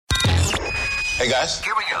Hey, guys.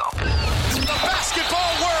 Here we go. The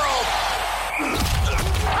basketball world.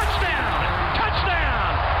 Touchdown!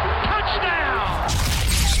 Touchdown! Touchdown!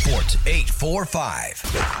 Sports 845.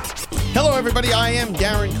 Hello, everybody. I am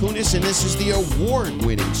Darren Kunis, and this is the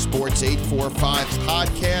award-winning Sports 845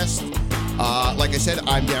 podcast. Like I said,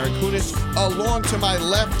 I'm Darren Kunis. Along to my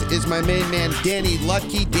left is my main man, Danny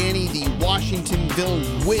Lutke. Danny, the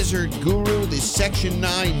Washingtonville Wizard guru, the Section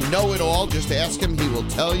 9 know-it-all. Just ask him. He will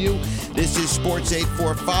tell you. This is Sports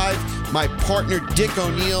 845. My partner, Dick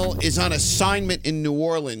O'Neill, is on assignment in New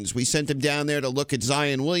Orleans. We sent him down there to look at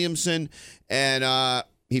Zion Williamson, and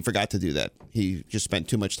he forgot to do that. He just spent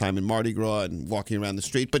too much time in Mardi Gras and walking around the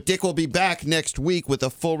street. But Dick will be back next week with a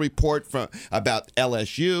full report about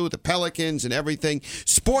LSU, the Pelicans, and everything.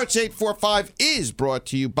 Sports 845 is brought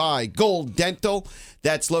to you by Gold Dental.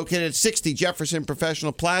 That's located at 60 Jefferson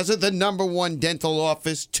Professional Plaza, the #1 dental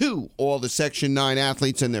office to all the Section 9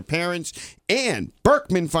 athletes and their parents. And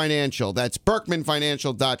Berkman Financial. That's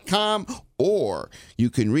BerkmanFinancial.com. Or you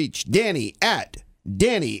can reach Danny at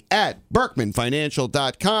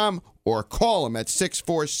BerkmanFinancial.com or call him at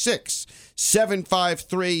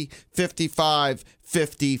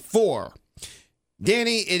 646-753-5554.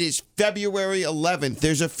 Danny, it is February 11th.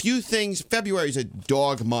 There's a few things. February is a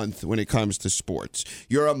dog month when it comes to sports.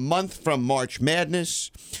 You're a month from March Madness.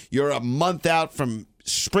 You're a month out from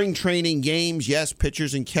spring training games. Yes,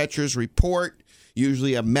 pitchers and catchers report.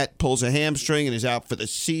 Usually a Met pulls a hamstring and is out for the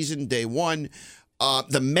season, day one.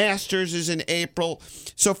 The Masters is in April.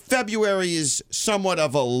 So February is somewhat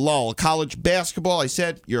of a lull. College basketball, I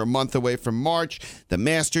said, you're a month away from March. The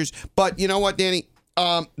Masters. But you know what, Danny?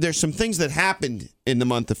 There's some things that happened in the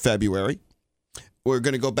month of February. We're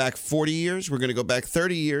going to go back 40 years. We're going to go back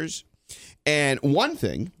 30 years. And one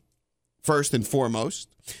thing, first and foremost,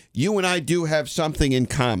 you and I do have something in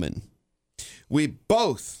common. We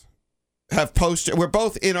both have posters. We're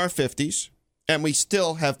both in our 50s. And we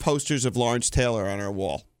still have posters of Lawrence Taylor on our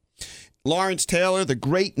wall. Lawrence Taylor, the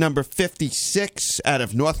great number 56 out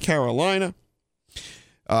of North Carolina,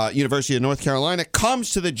 University of North Carolina,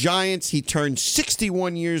 comes to the Giants. He turned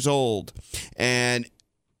 61 years old. And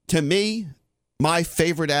to me, my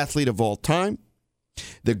favorite athlete of all time,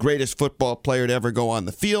 the greatest football player to ever go on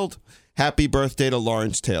the field. Happy birthday to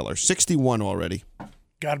Lawrence Taylor. 61 already.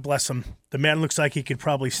 God bless him. The man looks like he could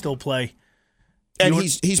probably still play. And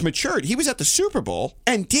he's matured. He was at the Super Bowl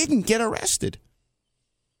and didn't get arrested.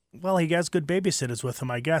 Well, he has good babysitters with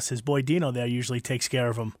him, I guess. His boy Dino there usually takes care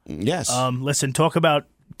of him. Yes. Listen, talk about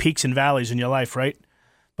peaks and valleys in your life, right?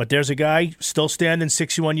 But there's a guy still standing,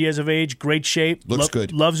 61 years of age, great shape. Looks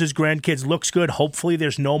good. Loves his grandkids, looks good. Hopefully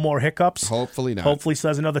there's no more hiccups. Hopefully not. Hopefully he still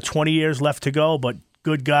has another 20 years left to go, but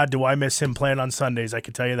good God, do I miss him playing on Sundays, I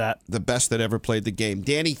can tell you that. The best that ever played the game.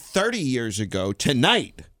 Danny, 30 years ago,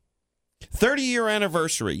 tonight, 30-year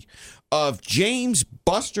anniversary of James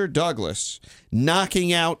Buster Douglas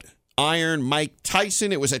knocking out Iron Mike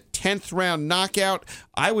Tyson. It was a 10th round knockout.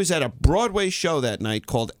 I was at a Broadway show that night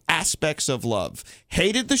called Aspects of Love.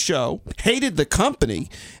 Hated the show, hated the company,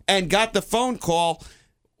 and got the phone call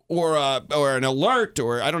or an alert,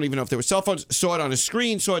 or I don't even know if there were cell phones, saw it on a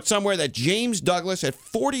screen, saw it somewhere that James Douglas at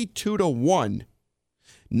 42-1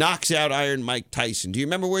 knocks out Iron Mike Tyson. Do you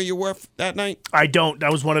remember where you were that night? I don't.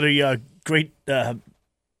 That was one of the great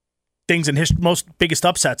things in most biggest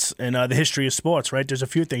upsets in the history of sports, right? There's a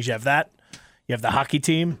few things. You have that. You have the hockey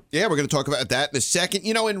team. Yeah, we're going to talk about that in a second.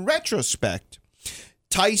 You know, in retrospect,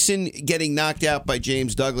 Tyson getting knocked out by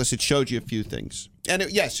James Douglas, it showed you a few things. And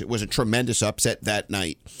yes, it was a tremendous upset that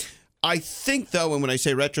night. I think, though, and when I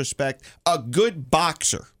say retrospect, a good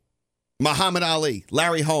boxer, Muhammad Ali,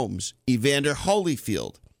 Larry Holmes, Evander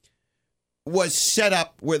Holyfield, was set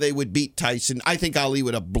up where they would beat Tyson. I think Ali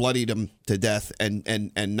would have bloodied him to death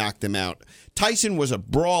and knocked him out. Tyson was a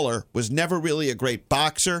brawler, was never really a great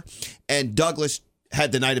boxer, and Douglas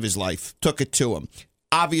had the night of his life, took it to him.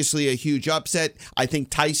 Obviously a huge upset. I think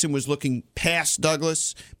Tyson was looking past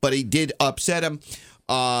Douglas, but he did upset him.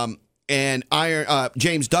 And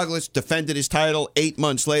James Douglas defended his title 8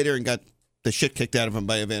 months later and got the shit kicked out of him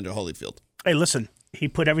by Evander Holyfield. Hey, listen, he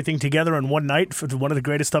put everything together in one night for one of the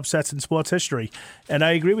greatest upsets in sports history. And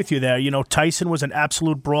I agree with you there. You know, Tyson was an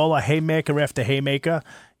absolute brawler, haymaker after haymaker.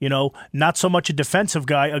 You know, not so much a defensive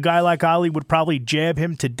guy. A guy like Ali would probably jab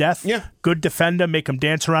him to death. Yeah. Good defender, make him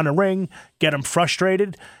dance around the ring, get him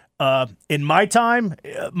frustrated. In my time,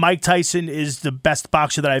 Mike Tyson is the best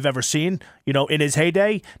boxer that I've ever seen. You know, in his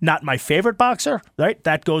heyday, not my favorite boxer, right?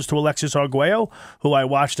 That goes to Alexis Arguello, who I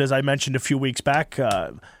watched, as I mentioned a few weeks back,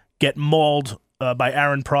 get mauled by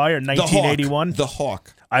Aaron Pryor in 1981. The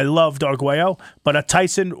Hawk. I loved Arguello, but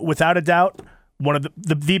Tyson, without a doubt, one of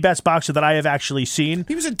the best boxer that I have actually seen.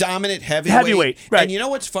 He was a dominant heavyweight. Right. And you know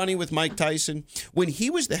what's funny with Mike Tyson? When he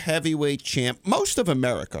was the heavyweight champ, most of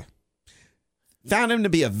America found him to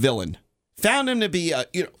be a villain. Found him to be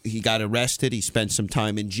he got arrested. He spent some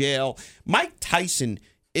time in jail. Mike Tyson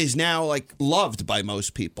is now like loved by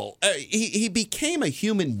most people. He became a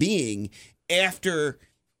human being after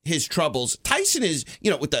his troubles. Tyson is,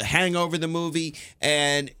 with the Hangover, the movie,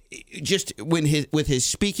 and just with his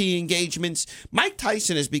speaking engagements, Mike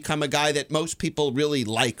Tyson has become a guy that most people really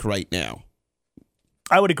like right now.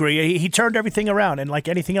 I would agree. He turned everything around, and like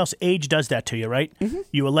anything else, age does that to you, right? Mm-hmm.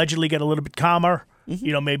 You allegedly get a little bit calmer.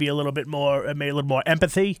 Mm-hmm. Maybe a little more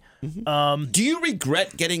empathy. Mm-hmm. Do you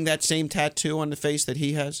regret getting that same tattoo on the face that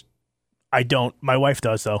he has? I don't. My wife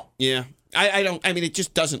does, though. Yeah, I don't. I mean, it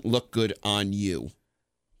just doesn't look good on you.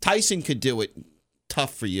 Tyson could do it.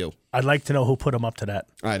 Tough for you. I'd like to know who put him up to that.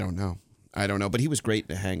 I don't know, but he was great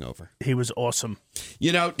in The Hangover. He was awesome.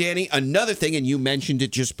 Danny, another thing, and you mentioned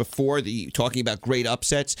it just before, talking about great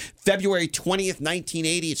upsets. February 20th,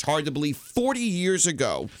 1980, it's hard to believe, 40 years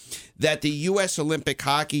ago, that the U.S. Olympic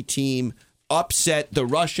hockey team upset the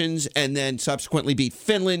Russians and then subsequently beat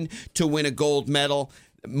Finland to win a gold medal.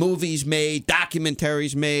 Movies made,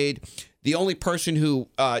 documentaries made. The only person who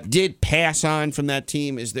did pass on from that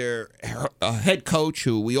team is their head coach,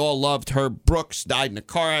 who we all loved, Herb Brooks, died in a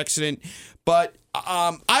car accident. But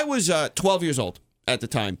I was 12 years old at the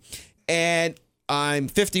time, and I'm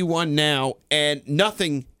 51 now, and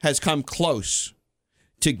nothing has come close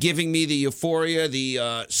to giving me the euphoria,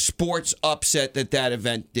 the sports upset that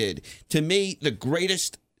event did. To me, the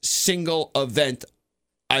greatest single event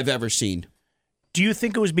I've ever seen. Do you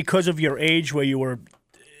think it was because of your age, where you're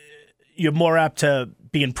more apt to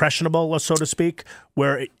be impressionable, so to speak,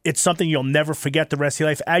 where it's something you'll never forget the rest of your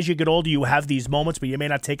life? As you get older, you have these moments, but you may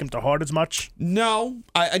not take them to heart as much? No,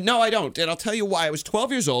 I don't. And I'll tell you why. I was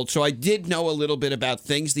 12 years old, so I did know a little bit about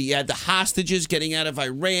things. You had the hostages getting out of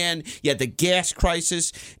Iran. You had the gas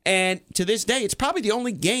crisis. And to this day, it's probably the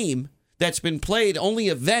only game that's been played, only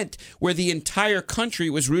event where the entire country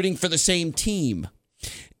was rooting for the same team.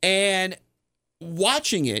 And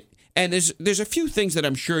watching it, and there's a few things that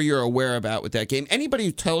I'm sure you're aware about with that game. Anybody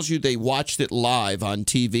who tells you they watched it live on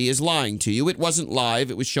TV is lying to you. It wasn't live.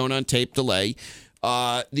 It was shown on tape delay.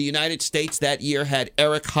 The United States that year had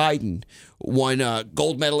Eric Heiden won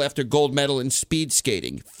gold medal after gold medal in speed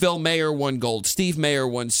skating. Phil Mayer won gold. Steve Mayer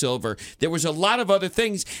won silver. There was a lot of other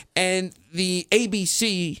things. And the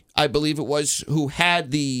ABC, I believe it was, who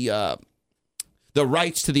had the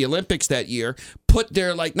rights to the Olympics that year, put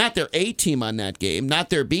their, not their A team on that game, not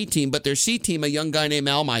their B team, but their C team, a young guy named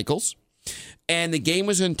Al Michaels. And the game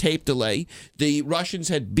was in tape delay. The Russians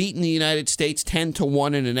had beaten the United States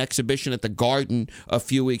 10-1 in an exhibition at the Garden a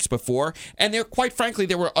few weeks before. And quite frankly,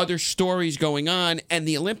 there were other stories going on. And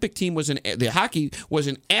the Olympic team the hockey was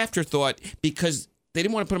an afterthought because they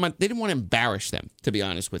didn't want to put them on. They didn't want to embarrass them, to be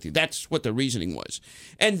honest with you. That's what the reasoning was.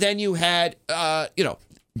 And then you had,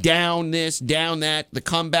 down this, down that, the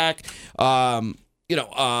comeback.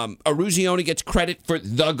 Eruzione gets credit for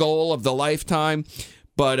the goal of the lifetime.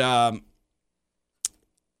 But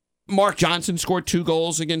Mark Johnson scored 2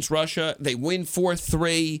 goals against Russia. They win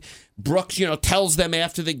 4-3. Brooks, tells them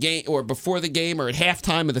after the game or before the game or at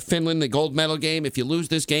halftime of the gold medal game, if you lose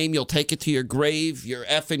this game, you'll take it to your grave, your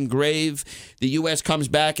effing grave. The U.S. comes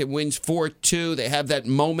back and wins 4-2. They have that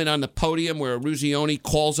moment on the podium where Eruzione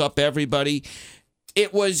calls up everybody.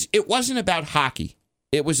 It wasn't about hockey.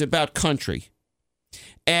 It was about country.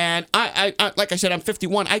 And I like I said, I'm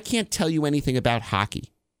 51. I can't tell you anything about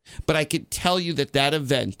hockey. But I could tell you that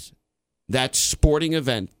event, that sporting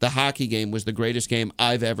event, the hockey game, was the greatest game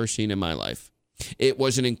I've ever seen in my life. It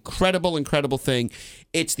was an incredible, incredible thing.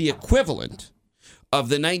 It's the equivalent of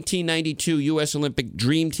the 1992 U.S. Olympic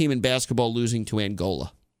Dream Team in basketball losing to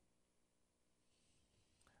Angola.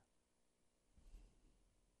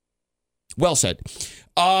 Well said.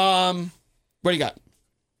 What do you got?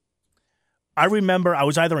 I remember I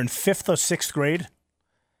was either in 5th or 6th grade.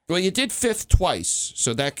 Well, you did 5th twice,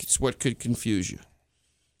 so that's what could confuse you.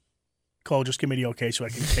 Cole, just give me the okay so I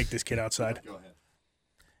can take this kid outside. Go ahead.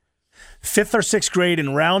 5th or 6th grade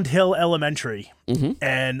in Round Hill Elementary. Mm-hmm.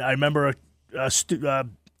 And I remember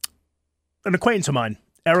an acquaintance of mine,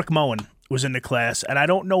 Eric Moen, was in the class. And I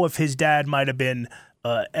don't know if his dad might have been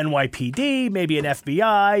NYPD, maybe an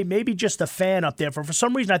FBI, maybe just a fan up there. For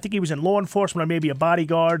some reason, I think he was in law enforcement or maybe a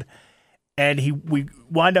bodyguard. And we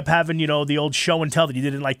wind up having, the old show and tell that he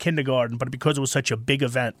did in kindergarten, but because it was such a big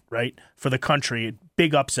event, right, for the country,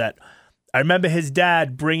 big upset. I remember his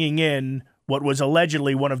dad bringing in what was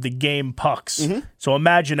allegedly one of the game pucks. So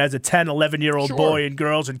imagine as a 10, 11-year-old boy and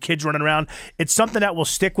girls and kids running around. It's something that will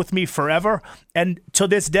stick with me forever. And to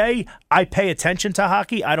this day, I pay attention to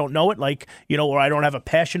hockey. I don't know it or I don't have a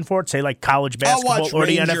passion for it, say like college basketball I'll watch or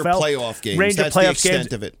the Ranger NFL. playoff games. Ranger That's playoff the extent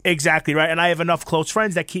games. of it. Exactly, right. And I have enough close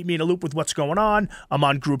friends that keep me in a loop with what's going on. I'm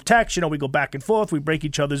on group text. We go back and forth. We break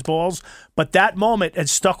each other's balls. But that moment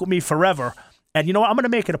has stuck with me forever. And you know what? I'm going to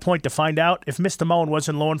make it a point to find out if Mr. Moen was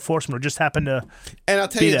in law enforcement or just happened to. And I'll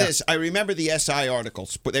tell you this. I remember the SI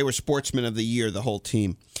articles. They were Sportsmen of the Year, the whole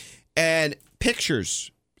team. And pictures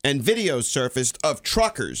and videos surfaced of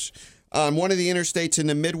truckers on one of the interstates in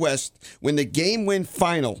the Midwest when the game-win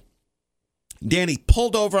final. Danny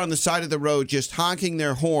pulled over on the side of the road just honking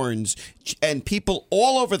their horns and people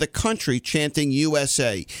all over the country chanting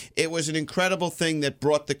USA. It was an incredible thing that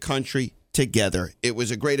brought the country together. It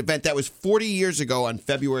was a great event. That was 40 years ago on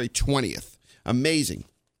February 20th. Amazing.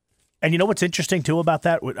 And you know what's interesting, too, about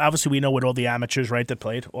that? Obviously, we know what all the amateurs, right, that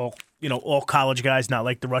played. All college guys, not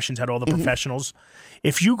like the Russians had all the professionals.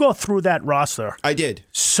 If you go through that roster. I did.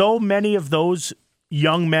 So many of those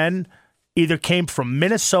young men either came from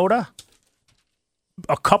Minnesota,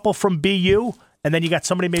 a couple from BU, and then you got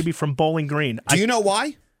somebody maybe from Bowling Green. Do you know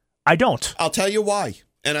why? I don't. I'll tell you why.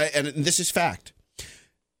 And this is fact.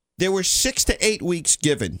 There were 6 to 8 weeks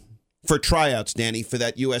given for tryouts, Danny, for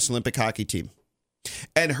that U.S. Olympic hockey team.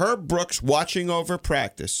 And Herb Brooks, watching over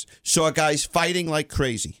practice, saw guys fighting like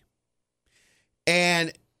crazy.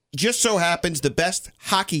 And just so happens the best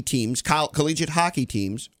hockey teams, collegiate hockey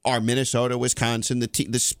teams, are Minnesota, Wisconsin,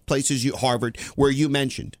 the places Harvard, where you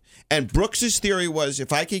mentioned. And Brooks's theory was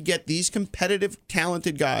if I could get these competitive,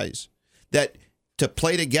 talented guys to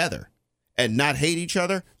play together and not hate each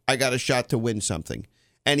other, I got a shot to win something.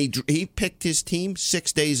 And he picked his team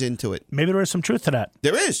 6 days into it. Maybe there is some truth to that.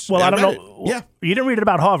 There is. Well, I don't know. Yeah. You didn't read it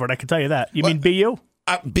about Harvard, I can tell you that. You mean BU?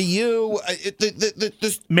 BU.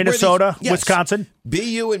 Minnesota, Wisconsin?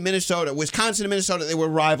 BU and Minnesota. Wisconsin and Minnesota, they were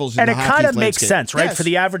rivals in and the it hockey kind of makes landscape. sense, right? Yes. For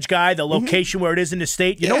the average guy, the location where it is in the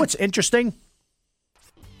state. You know what's interesting?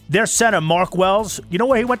 Their center, Mark Wells, you know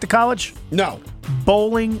where he went to college? No.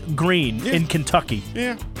 Bowling Green in Kentucky.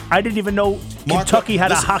 Yeah. I didn't even know Kentucky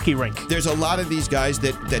had a hockey rink. There's a lot of these guys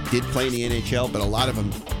that did play in the NHL, but a lot of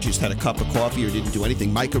them just had a cup of coffee or didn't do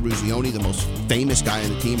anything. Micah Ruzioni, the most famous guy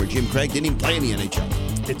on the team, or Jim Craig, didn't even play in the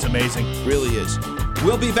NHL. It's amazing. Really is.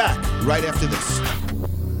 We'll be back right after this.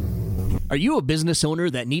 Are you a business owner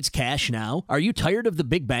that needs cash now? Are you tired of the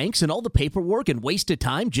big banks and all the paperwork and wasted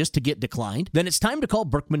time just to get declined? Then it's time to call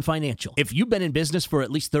Berkman Financial. If you've been in business for at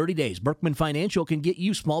least 30 days, Berkman Financial can get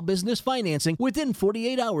you small business financing within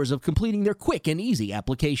 48 hours of completing their quick and easy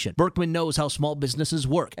application. Berkman knows how small businesses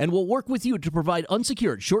work and will work with you to provide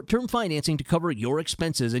unsecured short-term financing to cover your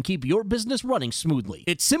expenses and keep your business running smoothly.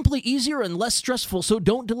 It's simply easier and less stressful, so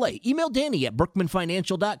don't delay. Email Danny at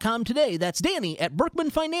BerkmanFinancial.com today. That's Danny at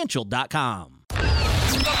BerkmanFinancial.com. The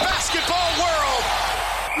basketball world.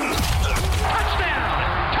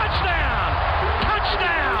 Touchdown! Touchdown!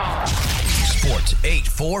 Touchdown! Sports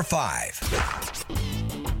 845.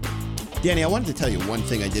 Danny, I wanted to tell you one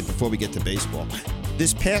thing I did before we get to baseball.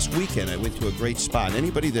 This past weekend, I went to a great spot.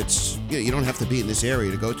 Anybody that's, you don't have to be in this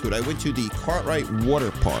area to go to it. I went to the Cartwright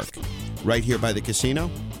Water Park right here by the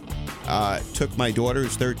casino. Took my daughter,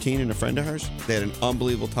 who's 13, and a friend of hers. They had an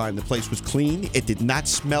unbelievable time. The place was clean. It did not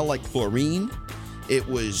smell like chlorine. It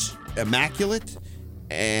was immaculate.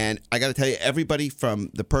 And I got to tell you, everybody from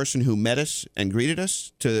the person who met us and greeted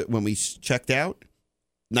us to when we checked out,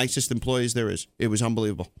 nicest employees there is. It was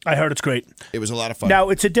unbelievable. I heard it's great. It was a lot of fun. Now,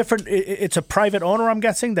 it's a private owner, I'm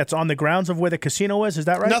guessing, that's on the grounds of where the casino is. Is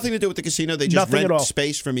that right? Nothing to do with the casino. They just rent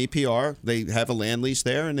space from EPR. They have a land lease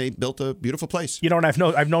there, and they built a beautiful place. And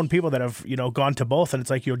I've known people that have, gone to both, and it's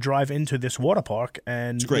like you'll drive into this water park,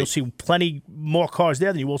 and you'll see plenty more cars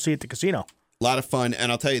there than you will see at the casino. A lot of fun. And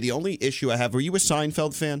I'll tell you, the only issue I have, were you a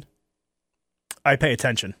Seinfeld fan? I pay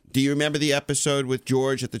attention. Do you remember the episode with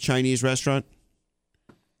George at the Chinese restaurant?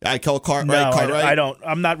 I call Cartwright. No, Cartwright. I don't.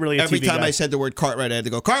 I'm not really a Every TV time guy. I said the word Cartwright, I had to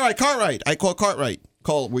go, Cartwright. I call Cartwright.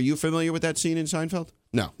 Cole, were you familiar with that scene in Seinfeld?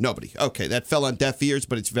 No, nobody. Okay, that fell on deaf ears,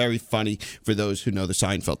 but it's very funny for those who know the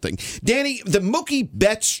Seinfeld thing. Danny, the Mookie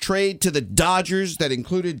Betts trade to the Dodgers that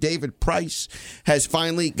included David Price has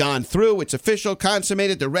finally gone through. It's official,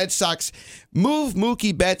 consummated. The Red Sox move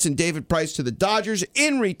Mookie Betts and David Price to the Dodgers.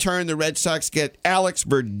 In return, the Red Sox get Alex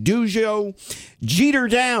Verdugo, Jeter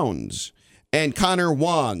Downs, and Connor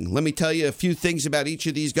Wong. Let me tell you a few things about each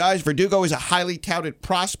of these guys. Verdugo is a highly touted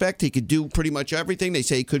prospect. He could do pretty much everything. They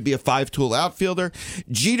say he could be a 5-tool outfielder.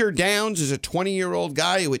 Jeter Downs is a 20-year-old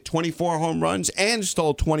guy who hit 24 home runs and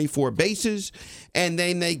stole 24 bases. And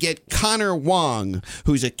then they get Connor Wong,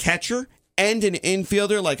 who's a catcher and an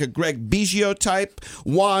infielder like a Greg Biggio type.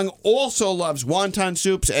 Wong also loves wonton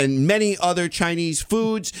soups and many other Chinese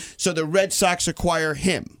foods, so the Red Sox acquire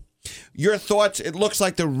him. Your thoughts? It looks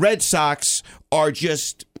like the Red Sox are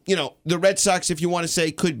just, the Red Sox, if you want to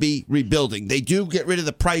say, could be rebuilding. They do get rid of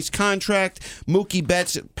the Price contract. Mookie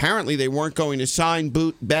Betts, apparently they weren't going to sign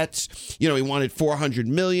Betts. He wanted $400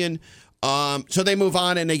 million. So they move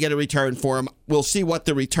on and they get a return for him. We'll see what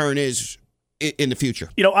the return is in the future.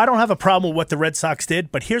 I don't have a problem with what the Red Sox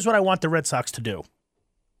did, but here's what I want the Red Sox to do.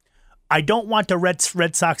 I don't want the Red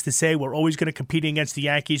Sox to say we're always going to compete against the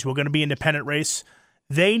Yankees. We're going to be an independent race.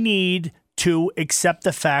 They need to accept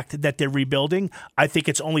the fact that they're rebuilding. I think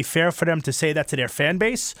it's only fair for them to say that to their fan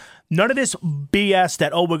base. None of this BS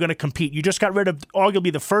that, we're going to compete. You just got rid of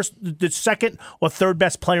arguably the second or third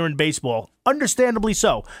best player in baseball. Understandably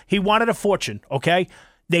so. He wanted a fortune, okay?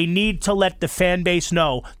 They need to let the fan base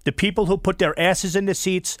know, the people who put their asses in the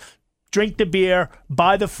seats, drink the beer,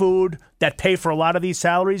 buy the food, that pay for a lot of these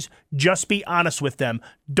salaries, just be honest with them.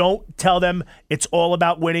 Don't tell them it's all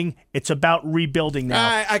about winning. It's about rebuilding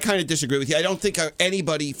now. I kind of disagree with you. I don't think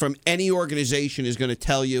anybody from any organization is going to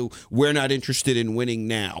tell you we're not interested in winning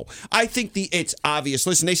now. I think it's obvious.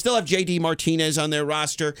 Listen, they still have J.D. Martinez on their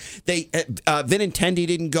roster. Benintendi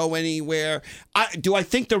didn't go anywhere. Do I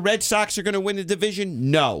think the Red Sox are going to win the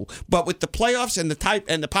division? No. But with the playoffs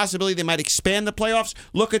and the possibility they might expand the playoffs,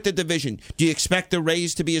 look at the division. Do you expect the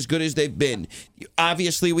Rays to be as good as they've been?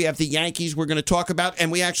 Obviously, we have the Yankees we're going to talk about,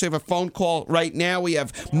 and we actually have a phone call right now. We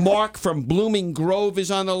have Mark from Blooming Grove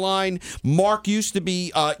is on the line. Mark used to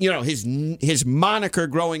be, his moniker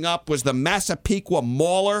growing up was the Massapequa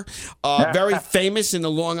Mauler, very famous in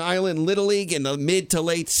the Long Island Little League in the mid to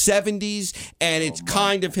late 70s, and it's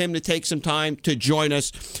kind of him to take some time to join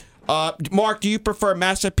us. Mark, do you prefer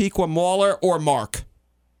Massapequa Mauler or Mark?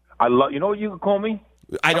 You know what you can call me?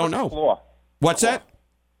 I don't know. Claw. What's that?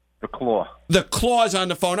 The Claw. The Claw's on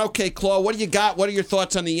the phone. Okay, Claw, what do you got? What are your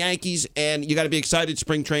thoughts on the Yankees? And you got to be excited.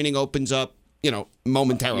 Spring training opens up,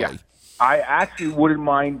 momentarily. Yeah. I actually wouldn't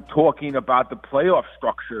mind talking about the playoff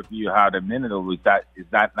structure if you had a minute. Or is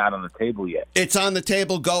that not on the table yet? It's on the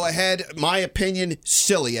table. Go ahead. My opinion,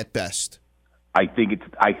 silly at best. I think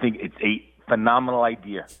it's a phenomenal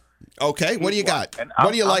idea. Okay, what do you got?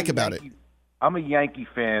 What do you like about it? I'm a Yankee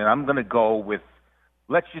fan, and I'm going to go with.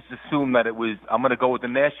 Let's just assume that I'm going to go with the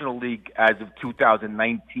National League as of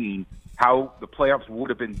 2019, how the playoffs would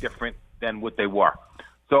have been different than what they were.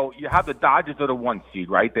 So you have the Dodgers are the 1 seed,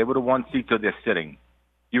 right? They were the 1 seed, so they're sitting.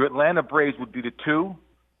 Your Atlanta Braves would be the 2,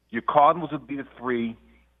 your Cardinals would be the 3,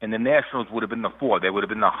 and the Nationals would have been the 4. They would have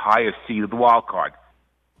been the highest seed of the wild card.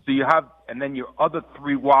 So and then your other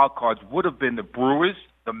 3 wild cards would have been the Brewers,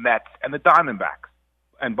 the Mets, and the Diamondbacks.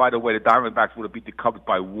 And by the way, the Diamondbacks would have beat the Cubs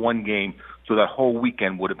by 1 game, so that whole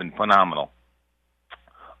weekend would have been phenomenal.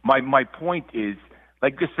 My point is,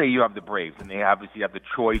 just say you have the Braves, and they obviously have the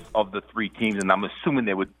choice of the 3 teams, and I'm assuming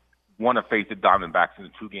they would want to face the Diamondbacks in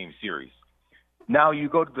a 2-game series. Now you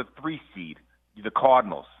go to the 3 seed, the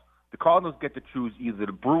Cardinals. The Cardinals get to choose either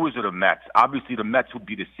the Brewers or the Mets. Obviously, the Mets would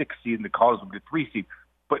be the 6th seed, and the Cardinals would be the 3 seed.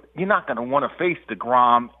 But you're not going to want to face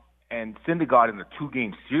DeGrom and Syndergaard in a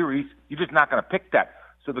 2-game series. You're just not going to pick that.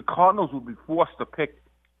 So the Cardinals will be forced to pick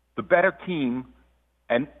the better team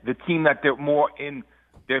and the team that they're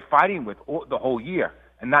fighting with the whole year.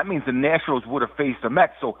 And that means the Nationals would have faced the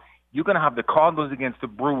Mets. So you're going to have the Cardinals against the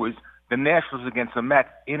Brewers, the Nationals against the Mets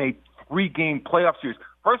in a 3-game playoff series.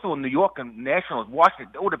 First of all, New York and Nationals, Washington,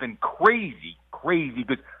 that would have been crazy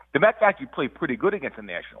because the Mets actually played pretty good against the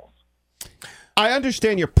Nationals. I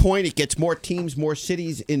understand your point. It gets more teams, more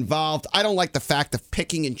cities involved. I don't like the fact of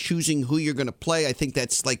picking and choosing who you're going to play. I think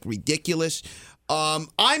that's ridiculous.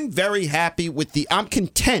 I'm very happy I'm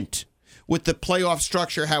content with the playoff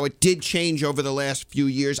structure, how it did change over the last few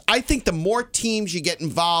years. I think the more teams you get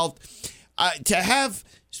involved, to have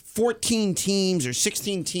 14 teams or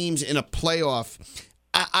 16 teams in a playoff,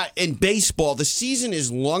 in baseball, the season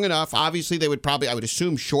is long enough. Obviously, they would probably, I would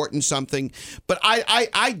assume, shorten something. But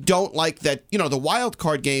I don't like that, the wild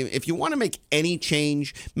card game. If you want to make any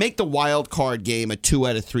change, make the wild card game a 2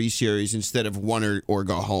 out of 3 series instead of 1 or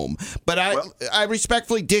go home. But I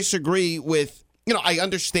respectfully disagree with, I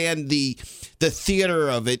understand the theater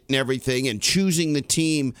of it and everything and choosing the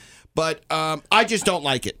team, but I just don't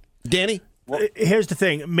like it. Danny? Here's the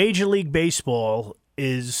thing. Major League Baseball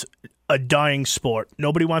is a dying sport.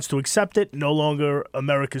 Nobody wants to accept it. No longer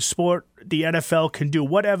America's sport. The NFL can do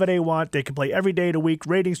whatever they want. They can play every day of the week.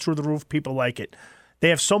 Ratings through the roof. People like it. They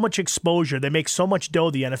have so much exposure. They make so much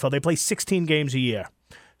dough, the NFL. They play 16 games a year.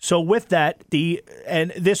 So with that,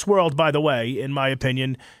 and this world, by the way, in my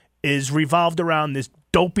opinion, is revolved around this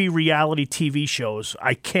dopey reality TV shows.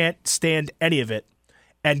 I can't stand any of it.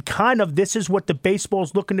 And kind of this is what the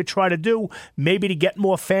baseball's looking to try to do, maybe to get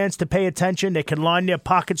more fans to pay attention. They can line their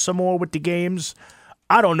pockets some more with the games.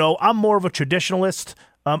 I don't know. I'm more of a traditionalist.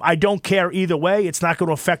 I don't care either way. It's not going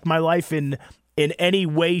to affect my life in any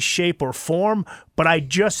way, shape, or form. But I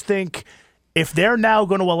just think if they're now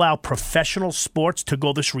going to allow professional sports to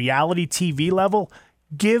go this reality TV level,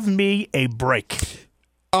 give me a break.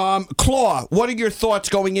 Claw, what are your thoughts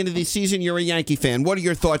going into the season? You're a Yankee fan. What are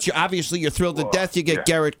your thoughts? You're thrilled to death. You get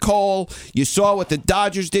Garrett Cole. You saw what the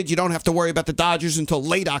Dodgers did. You don't have to worry about the Dodgers until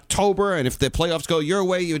late October, and if the playoffs go your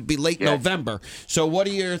way, it would be late November. So, what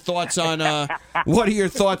are your thoughts on? What are your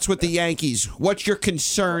thoughts with the Yankees? What's your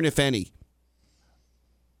concern, if any?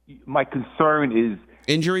 My concern is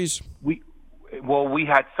injuries. We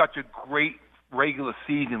had such a great regular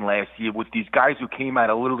season last year with these guys who came out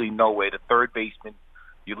of literally nowhere. The third baseman.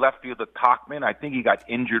 Your left fielder, Tauchman, I think he got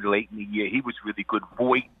injured late in the year. He was really good.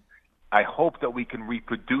 Voit, I hope that we can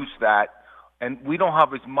reproduce that. And we don't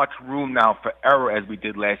have as much room now for error as we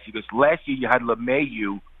did last year. Because last year you had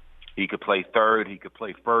LeMahieu. He could play third, he could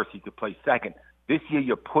play first, he could play second. This year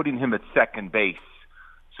you're putting him at second base.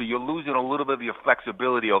 So you're losing a little bit of your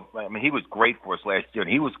flexibility. He was great for us last year,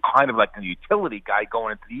 and he was kind of like a utility guy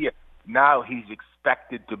going into the year. Now he's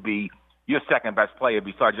expected to be your second best player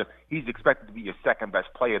besides he's expected to be your second best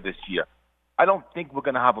player this year. I don't think we're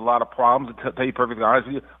going to have a lot of problems, to tell you perfectly honest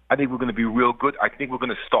with you. I think we're going to be real good. I think we're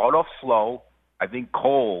going to start off slow. I think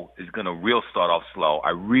Cole is going to start off slow.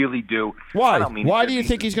 I really do. Why? Why do you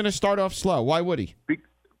think he's going to start off slow? Why would he?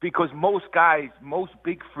 Because most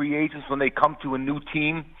big free agents, when they come to a new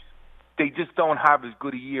team, they just don't have as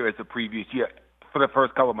good a year as the previous year for the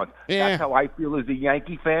first couple of months. Yeah. That's how I feel as a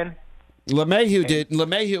Yankee fan. LeMahieu did.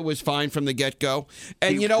 LeMahieu was fine from the get-go.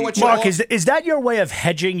 And you know what, Mark, is that your way of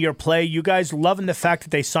hedging your play? You guys loving the fact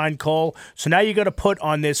that they signed Cole, so now you're going to put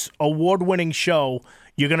on this award-winning show,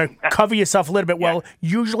 you're going to cover yourself a little bit. Well,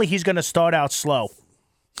 usually he's going to start out slow.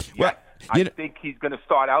 Yeah, I think he's going to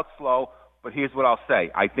start out slow, but here's what I'll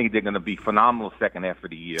say. I think they're going to be phenomenal second half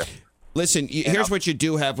of the year. Listen, here's what you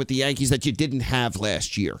do have with the Yankees that you didn't have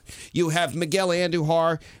last year. You have Miguel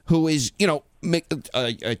Andujar, who is,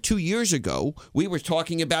 2 years ago, we were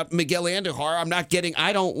talking about Miguel Andujar.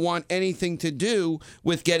 I don't want anything to do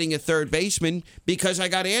with getting a third baseman because I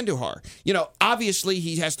got Andujar. Obviously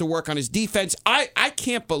he has to work on his defense. I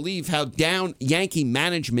can't believe how down Yankee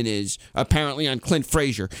management is, apparently, on Clint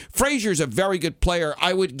Frazier. Frazier's a very good player.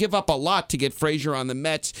 I would give up a lot to get Frazier on the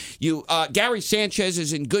Mets. Gary Sanchez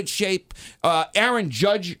is in good shape. Aaron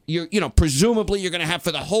Judge, presumably you're going to have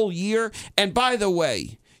for the whole year. And by the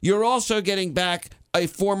way, you're also getting back a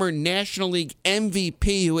former National League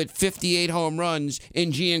MVP who hit 58 home runs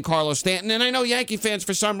in Giancarlo Stanton. And I know Yankee fans,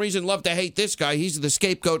 for some reason, love to hate this guy. He's the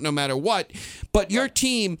scapegoat no matter what. But your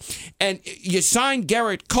team, and you signed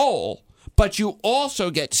Garrett Cole, but you also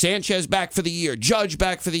get Sanchez back for the year, Judge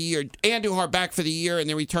back for the year, Andujar back for the year, and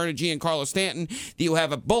the return of Giancarlo Stanton. You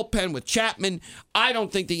have a bullpen with Chapman. I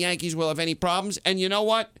don't think the Yankees will have any problems. And you know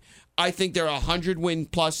what? I think they're a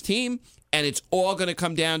 100-win-plus team. And it's all going to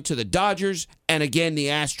come down to the Dodgers and, again, the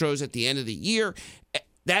Astros at the end of the year.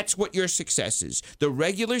 That's what your success is. The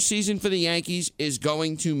regular season for the Yankees is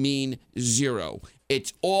going to mean zero.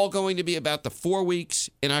 It's all going to be about the 4 weeks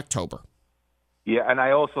in October. Yeah, and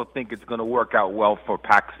I also think it's going to work out well for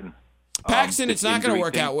Paxton. It's not going to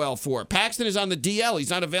work out well for. Paxton is on the DL. He's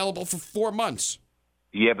not available for 4 months.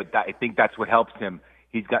 Yeah, but I think that's what helps him.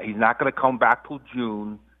 He's not going to come back till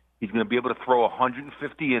June. He's going to be able to throw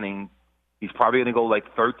 150 innings. He's probably going to go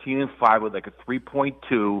like 13-5 with like a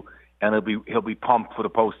 3.2, and he'll be pumped for the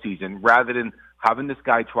postseason. Rather than having this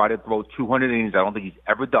guy try to throw 200 innings, I don't think he's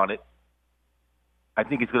ever done it. I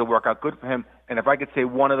think it's going to work out good for him. And if I could say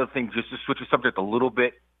one other thing, just to switch the subject a little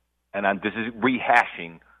bit, and this is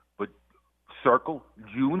rehashing, but circle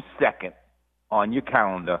June 2nd on your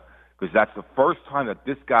calendar, because that's the first time that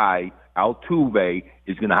this guy, Altuve,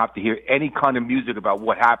 is going to have to hear any kind of music about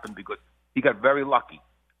what happened, because he got very lucky.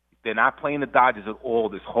 They're not playing the Dodgers at all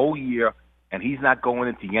this whole year, and he's not going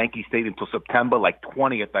into Yankee Stadium until September, like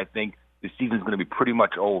 20th, I think. The season's going to be pretty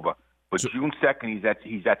much over. But June 2nd,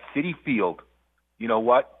 he's at Citi Field. You know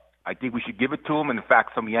what? I think we should give it to him. And in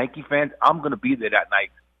fact, some Yankee fans, I'm going to be there that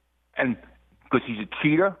night, and because he's a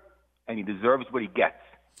cheater, and he deserves what he gets.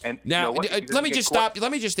 And Now, you know let me just stop.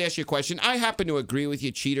 Let me just ask you a question. I happen to agree with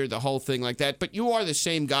you, Cheater, the whole thing like that. But you are the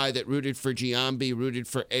same guy that rooted for Giambi, rooted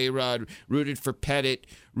for A-Rod, rooted for Pettit,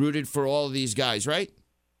 rooted for all of these guys, right?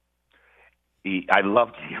 I love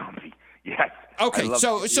Giambi. Yes. Okay,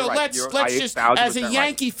 so let's just, as a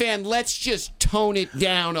Yankee fan, let's just tone it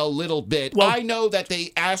down a little bit. Well, I know that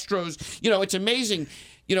the Astros, it's amazing.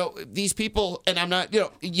 These people, and I'm not,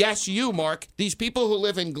 yes, you, Mark, these people who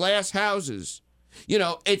live in glass houses.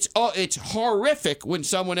 It's horrific when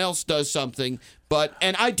someone else does something,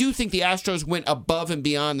 and I do think the Astros went above and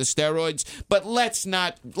beyond the steroids, but let's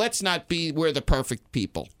not be we're the perfect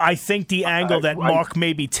people. I think the angle that Mark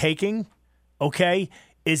may be taking, okay,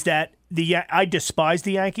 is that I despise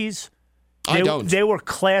the Yankees. I don't. They were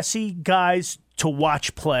classy guys to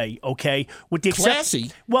watch play, okay? With the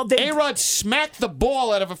classy? Well, A-Rod smacked the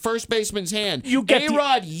ball out of a first baseman's hand.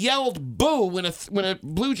 A-Rod yelled boo when a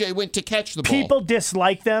Blue Jay went to catch the ball. People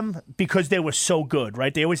dislike them because they were so good,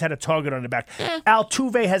 right? They always had a target on their back.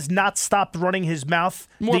 Altuve has not stopped running his mouth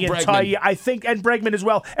the entire year. I think, and Bregman as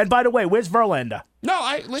well. And by the way, where's Verlander?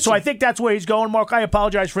 Listen. So I think that's where he's going, Mark. I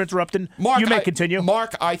apologize for interrupting. Mark, you may continue.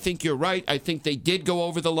 Mark, I think you're right. I think they did go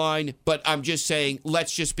over the line, but I'm just saying,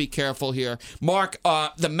 let's just be careful here. Mark,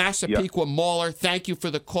 the Massapequa Mauler, thank you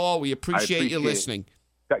for the call. We appreciate you listening.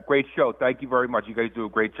 Great show. Thank you very much. You guys do a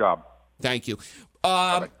great job. Thank you.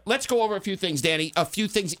 Let's go over a few things, Danny. A few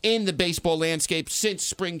things in the baseball landscape since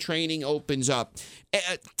spring training opens up.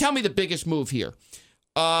 Tell me the biggest move here.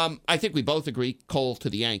 I think we both agree, Cole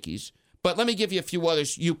to the Yankees. But let me give you a few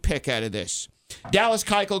others you pick out of this. Dallas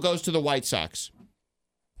Keuchel goes to the White Sox.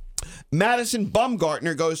 Madison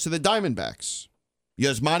Bumgarner goes to the Diamondbacks.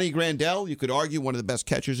 Yasmani Grandal, you could argue one of the best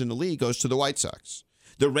catchers in the league, goes to the White Sox.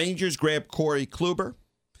 The Rangers grab Corey Kluber.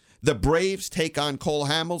 The Braves take on Cole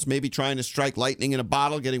Hamels, maybe trying to strike lightning in a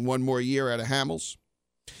bottle, getting one more year out of Hamels.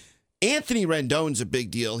 Anthony Rendon's a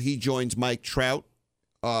big deal. He joins Mike Trout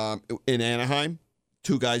in Anaheim.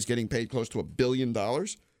 Two guys getting paid close to $1 billion.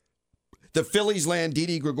 The Phillies land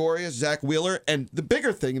Didi Gregorius, Zach Wheeler, and the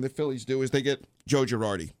bigger thing the Phillies do is they get Joe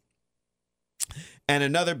Girardi. And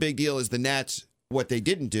another big deal is the Nats, what they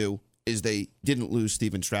didn't do is they didn't lose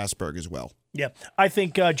Steven Strasburg as well. Yeah, I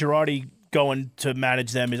think Girardi going to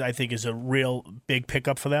manage them is a real big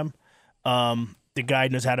pickup for them. The guy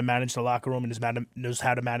knows how to manage the locker room and knows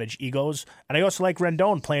how to manage egos. And I also like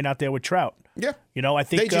Rendon playing out there with Trout. Yeah. I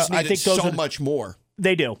think they just needed so much more.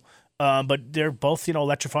 They do. But they're both,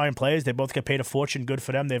 electrifying players. They both get paid a fortune. Good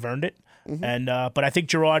for them. They've earned it. Mm-hmm. And but I think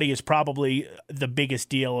Girardi is probably the biggest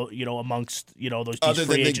deal, amongst those other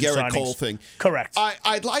free than the Garrett signings. Cole thing. Correct.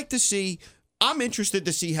 I'd like to see. I'm interested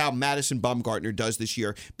to see how Madison Bumgarner does this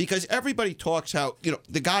year because everybody talks how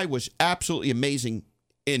the guy was absolutely amazing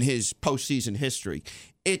in his postseason history.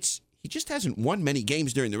 He just hasn't won many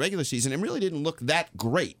games during the regular season and really didn't look that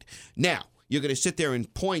great. Now. You're going to sit there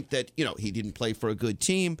and point that, he didn't play for a good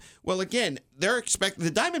team. Well, again, they're expecting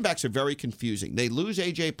the Diamondbacks are very confusing. They lose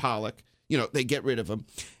A.J. Pollock. They get rid of him.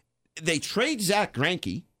 They trade Zach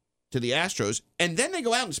Greinke to the Astros, and then they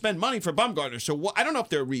go out and spend money for Bumgarner. So I don't know if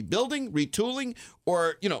they're rebuilding, retooling,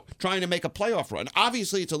 or, trying to make a playoff run.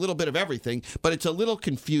 Obviously, it's a little bit of everything, but it's a little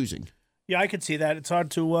confusing. Yeah, I can see that. It's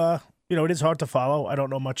hard to it is hard to follow. I don't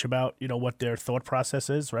know much about, what their thought process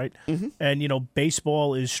is, right? Mm-hmm. And,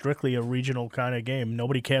 baseball is strictly a regional kind of game.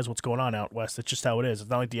 Nobody cares what's going on out west. It's just how it is. It's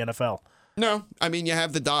not like the NFL. No. I mean, you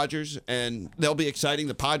have the Dodgers, and they'll be exciting.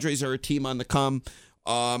 The Padres are a team on the come.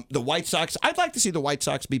 The White Sox, I'd like to see the White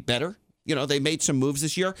Sox be better. They made some moves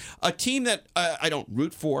this year. A team that I don't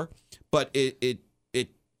root for, but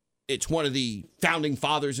it's one of the founding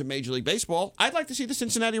fathers of Major League Baseball. I'd like to see the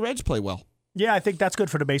Cincinnati Reds play well. Yeah, I think that's good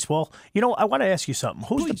for the baseball. I want to ask you something.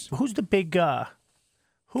 Who's the big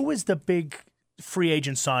who was the big free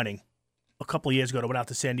agent signing a couple of years ago that went out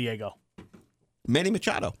to San Diego? Manny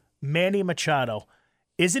Machado. Manny Machado.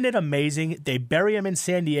 Isn't it amazing? They bury him in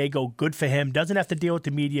San Diego. Good for him. Doesn't have to deal with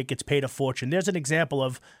the media. Gets paid a fortune. There's an example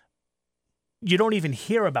of you don't even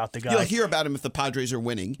hear about the guy. You'll hear about him if the Padres are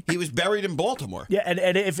winning. He was buried in Baltimore. Yeah,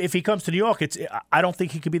 and if he comes to New York, I don't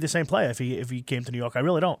think he could be the same player if he came to New York. I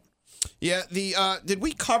really don't. Yeah, did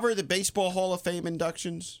we cover the Baseball Hall of Fame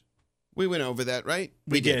inductions? We went over that, right?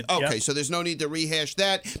 We did. Okay, yep. So there's no need to rehash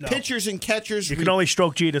that. No. Pitchers and catchers. You can only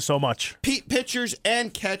stroke Jeter so much. Pitchers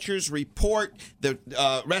and catchers report. The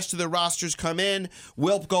rest of the rosters come in.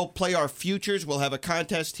 We'll go play our futures. We'll have a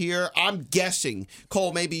contest here. I'm guessing,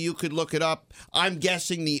 Cole, maybe you could look it up. I'm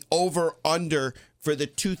guessing the over-under for the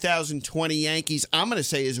 2020 Yankees, I'm going to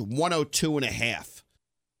say is 102.5.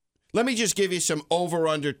 Let me just give you some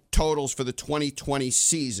over-under totals for the 2020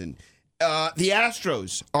 season. The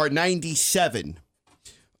Astros are 97.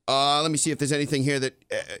 Let me see if there's anything here that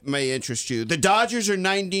may interest you. The Dodgers are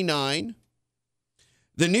 99.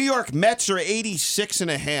 The New York Mets are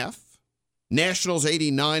 86.5. Nationals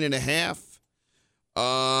 89.5.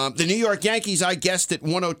 The New York Yankees, I guessed at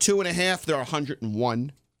 102.5. They're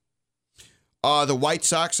 101. The White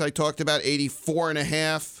Sox, I talked about,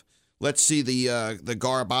 84.5. Let's see the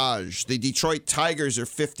garbage. The Detroit Tigers are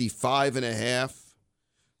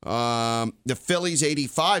 55.5. The Phillies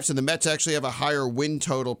 85, so the Mets actually have a higher win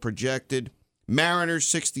total projected. Mariners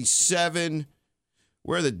 67.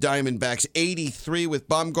 Where are the Diamondbacks? 83 with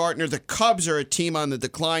Bumgarner. The Cubs are a team on the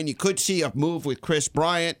decline. You could see a move with Chris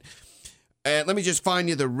Bryant. And let me just find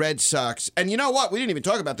you the Red Sox. And you know what? We didn't even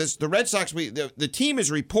talk about this. The Red Sox, the team is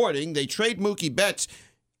reporting. They trade Mookie Betts.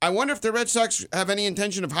 I wonder if the Red Sox have any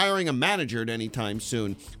intention of hiring a manager at any time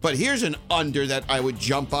soon. But here's an under that I would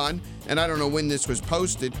jump on, and I don't know when this was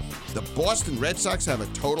posted. The Boston Red Sox have a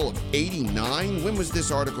total of 89. When was this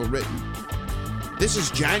article written? This is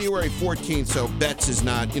January 14th, so Betts is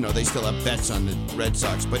not, they still have bets on the Red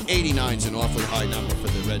Sox. But 89 is an awfully high number for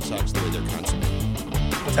the Red Sox, the way they're consummating.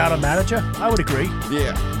 Without a manager? I would agree.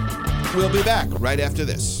 Yeah. We'll be back right after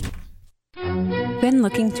this. Been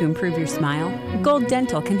looking to improve your smile? Gold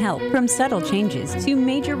Dental can help. From subtle changes to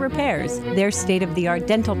major repairs, their state-of-the-art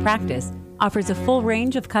dental practice offers a full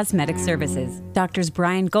range of cosmetic services. Doctors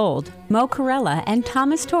Brian Gold, Mo Corella, and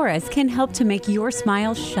Thomas Torres can help to make your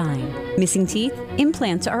smile shine. Missing teeth?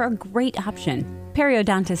 Implants are a great option.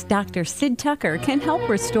 Periodontist Dr. Sid Tucker can help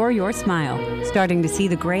restore your smile. Starting to see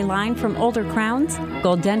the gray line from older crowns?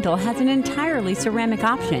 Gold Dental has an entirely ceramic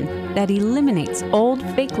option that eliminates old,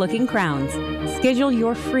 fake-looking crowns. Schedule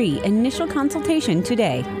your free initial consultation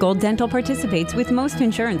today. Gold Dental participates with most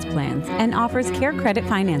insurance plans and offers care credit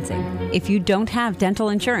financing. If you don't have dental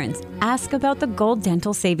insurance, ask about the Gold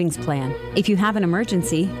Dental Savings Plan. If you have an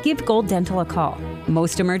emergency, give Gold Dental a call.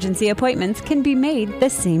 Most emergency appointments can be made the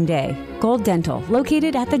same day. Gold Dental,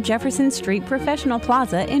 located at the Jefferson Street Professional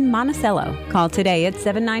Plaza in Monticello. Call today at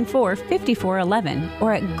 794-5411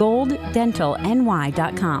 or at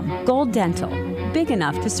golddentalny.com. Gold Dental, big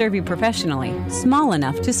enough to serve you professionally, small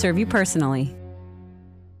enough to serve you personally.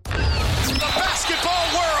 The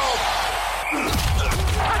basketball world.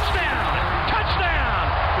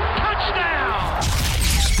 Touchdown!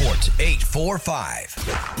 Sports 845.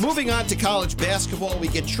 Moving on to college basketball, we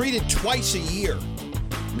get treated twice a year.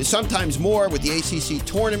 Sometimes more with the ACC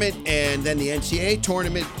tournament and then the NCAA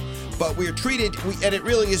tournament. But we're treated, and it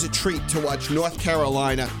really is a treat to watch North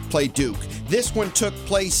Carolina play Duke. This one took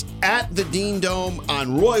place at the Dean Dome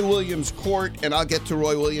on Roy Williams Court, and I'll get to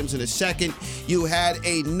Roy Williams in a second. You had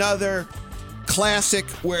another classic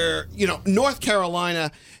where, North Carolina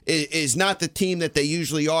is not the team that they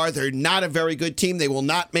usually are. They're not a very good team. They will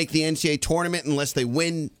not make the NCAA tournament unless they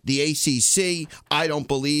win the ACC. I don't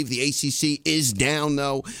believe the ACC is down,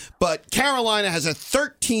 though. But Carolina has a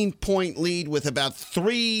 13-point lead with about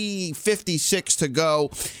 3:56 to go.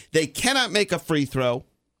 They cannot make a free throw.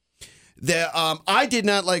 I did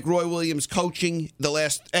not like Roy Williams coaching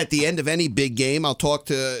at the end of any big game. I'll talk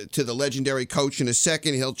to the legendary coach in a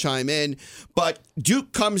second. He'll chime in. But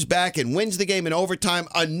Duke comes back and wins the game in overtime.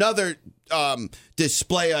 Another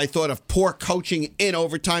display, I thought, of poor coaching in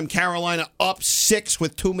overtime. Carolina up 6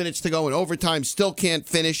 with 2 minutes to go in overtime. Still can't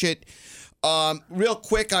finish it. Real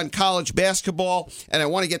quick on college basketball, and I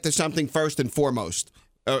want to get to something first and foremost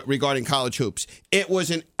regarding college hoops. It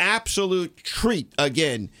was an absolute treat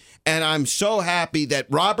again. And I'm so happy that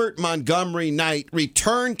Robert Montgomery Knight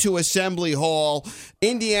returned to Assembly Hall.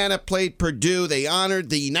 Indiana played Purdue. They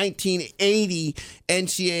honored the 1980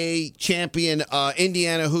 NCAA champion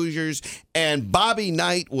Indiana Hoosiers. And Bobby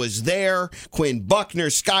Knight was there. Quinn Buckner,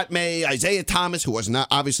 Scott May, Isaiah Thomas, who was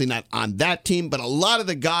obviously not on that team, but a lot of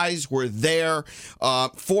the guys were there.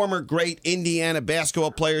 Former great Indiana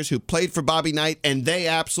basketball players who played for Bobby Knight, and they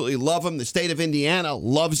absolutely love him. The state of Indiana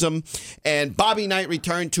loves him. And Bobby Knight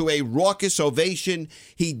returned to a raucous ovation.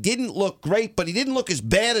 He didn't look great, but he didn't look as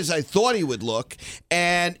bad as I thought he would look.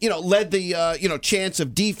 And, led the, chance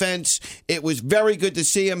of defense. It was very good to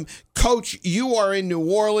see him. Coach, you are in New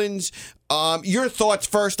Orleans. Your thoughts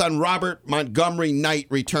first on Robert Montgomery Knight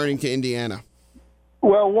returning to Indiana.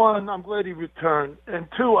 Well, one, I'm glad he returned. And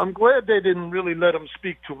two, I'm glad they didn't really let him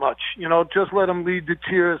speak too much. Just let him lead the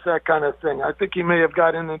cheers, that kind of thing. I think he may have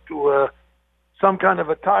gotten into some kind of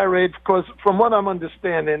a tirade because from what I'm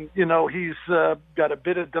understanding, he's got a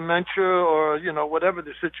bit of dementia or, whatever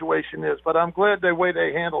the situation is. But I'm glad the way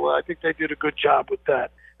they handled it. I think they did a good job with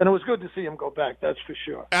that. And it was good to see him go back, that's for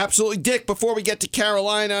sure. Absolutely. Dick, before we get to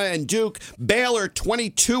Carolina and Duke, Baylor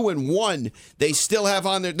 22-1. They still have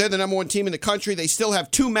they're the number one team in the country. They still have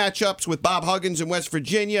 2 matchups with Bob Huggins in West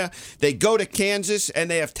Virginia. They go to Kansas, and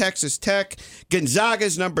they have Texas Tech.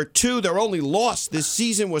 Gonzaga's number 2. Their only loss this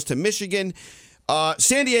season was to Michigan.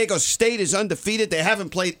 San Diego State is undefeated. They haven't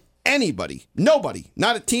played nobody,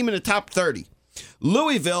 not a team in the top 30.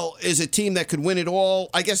 Louisville is a team that could win it all.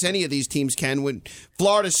 I guess any of these teams can win.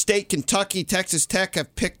 Florida State, Kentucky, Texas Tech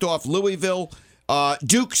have picked off Louisville.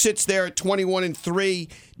 Duke sits there at 21-3.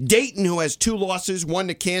 Dayton, who has 2 losses, 1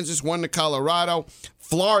 to Kansas, 1 to Colorado.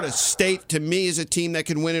 Florida State, to me, is a team that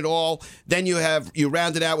can win it all. Then you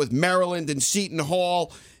round it out with Maryland and Seton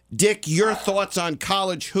Hall. Dick, your thoughts on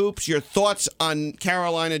college hoops, your thoughts on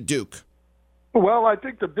Carolina Duke? Well, I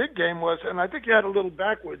think the big game was, and I think you had a little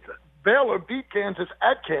backwards, Baylor beat Kansas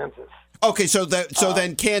at Kansas. Okay, so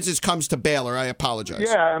then Kansas comes to Baylor. I apologize.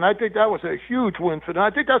 Yeah, and I think that was a huge win for them. I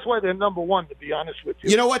think that's why they're number 1, to be honest with you.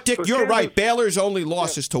 You know what, Dick? You're Kansas, right. Baylor's only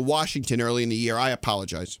loss is to Washington early in the year. I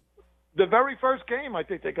apologize. The very first game, I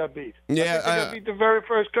think they got beat. Yeah, they got beat the very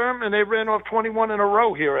first term, and they ran off 21 in a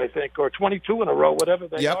row here, I think, or 22 in a row, whatever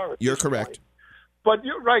they are. Yep, you're correct. But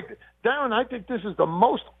you're right. Darren, I think this is the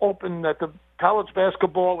most open that the college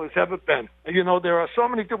basketball has ever been. You know, there are so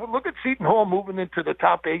many different. Look at Seton Hall moving into the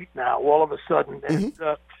top 8 now, all of a sudden. And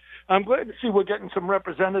I'm glad to see we're getting some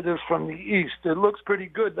representatives from the East. It looks pretty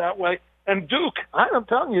good that way. And Duke, I'm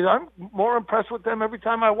telling you, I'm more impressed with them every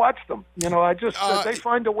time I watch them. You know, I just they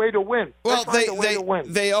find a way to win. Well,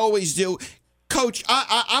 they always do. Coach,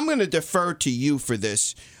 I'm going to defer to you for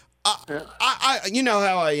this. You know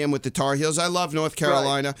how I am with the Tar Heels. I love North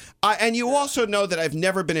Carolina. Right. And you also know that I've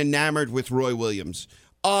never been enamored with Roy Williams.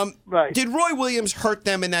 Right. Did Roy Williams hurt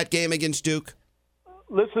them in that game against Duke?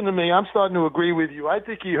 Listen to me. I'm starting to agree with you. I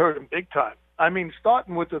think he hurt him big time. I mean,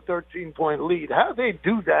 starting with a 13-point lead, how they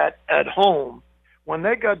do that at home when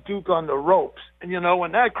they got Duke on the ropes, and, you know,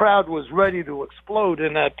 when that crowd was ready to explode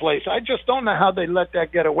in that place, I just don't know how they let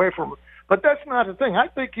that get away from them. But that's not the thing. I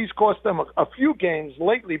think he's cost them a few games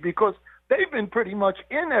lately because they've been pretty much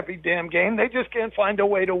in every damn game. They just can't find a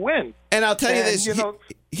way to win. And I'll tell you this.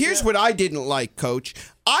 Here's what I didn't like, Coach.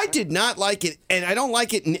 I did not like it, and I don't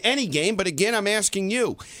like it in any game, but again, I'm asking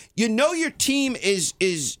you. You know your team is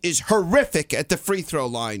horrific at the free throw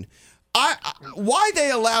line. Why they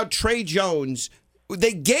allowed Trey Jones,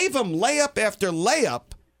 they gave him layup after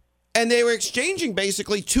layup, and they were exchanging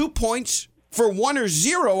basically 2 points for 1 or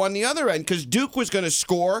 0 on the other end because Duke was going to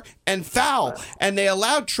score and foul, and they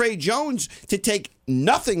allowed Trey Jones to take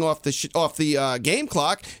nothing off the game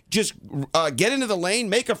clock, just get into the lane,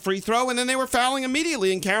 make a free throw, and then they were fouling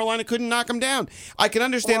immediately, and Carolina couldn't knock him down. I can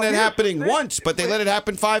understand that happening once, but they let it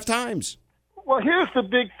happen 5 times. Well, here's the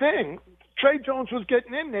big thing. Trey Jones was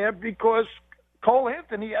getting in there because Cole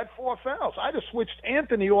Anthony had 4 fouls. I'd have switched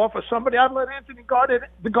Anthony off of somebody. I'd let Anthony guard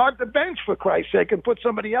the bench, for Christ's sake, and put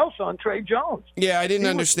somebody else on Trey Jones. Yeah, I didn't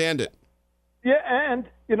understand it. Yeah, and,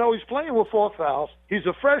 you know, he's playing with 4 fouls. He's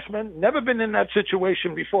a freshman, never been in that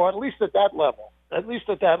situation before, at least at that level.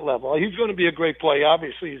 He's going to be a great player.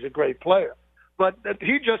 Obviously, he's a great player. But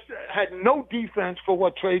he just had no defense for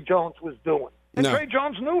what Trey Jones was doing. And Trey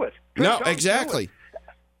Jones knew it. Exactly.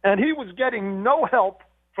 And he was getting no help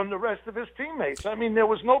from the rest of his teammates. I mean, there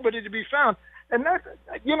was nobody to be found. And that,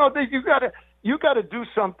 you know, you got to do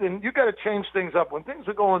something. You got to change things up. When things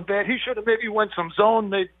are going bad, he should have maybe went some zone,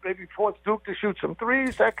 maybe forced Duke to shoot some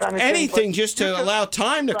threes, that kind of thing. Anything just to allow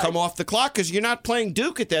time to come off the clock because you're not playing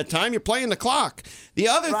Duke at that time. You're playing the clock. The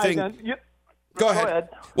other thing. Go ahead.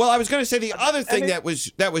 Well, I was going to say the other thing that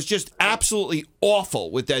was just absolutely awful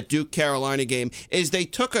with that Duke-Carolina game is they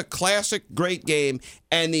took a classic great game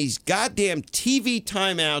and these goddamn TV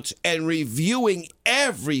timeouts and reviewing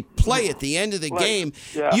every play at the end of the game.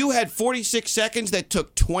 Yeah. You had 46 seconds that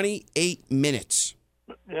took 28 minutes.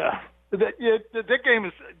 Yeah. The game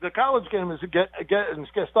is the college game is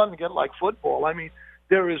starting to get like football. I mean,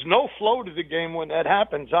 there is no flow to the game when that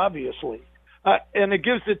happens, obviously. And it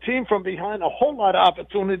gives the team from behind a whole lot of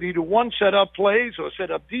opportunity to set up plays or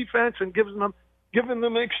set up defense and giving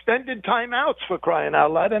them extended timeouts, for crying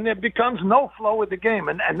out loud, and there becomes no flow with the game,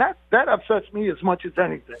 and that upsets me as much as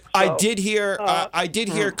anything. So, I did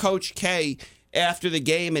hear Coach K after the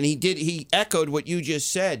game, and he echoed what you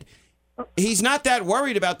just said. He's not that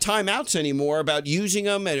worried about timeouts anymore, about using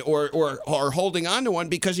them or holding on to one,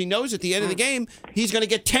 because he knows at the end of the game he's going to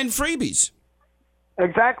get 10 freebies.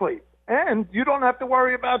 Exactly. And you don't have to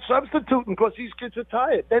worry about substituting because these kids are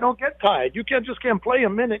tired. They don't get tired. You can't play a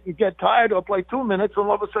minute and get tired, or play 2 minutes, and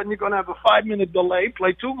all of a sudden you're going to have a 5-minute delay,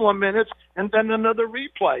 play 2 more minutes, and then another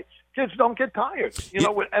replay. Kids don't get tired,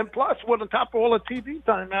 And plus, on top of all the TV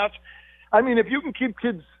timeouts, I mean, if you can keep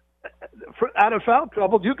kids out of foul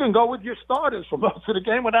trouble, you can go with your starters for most of the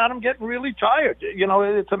game without them getting really tired.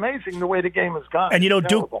 It's amazing the way the game has gone. And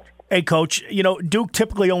Duke, hey coach, Duke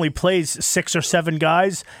typically only plays 6 or 7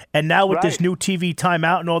 guys, and now with this new TV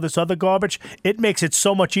timeout and all this other garbage, it makes it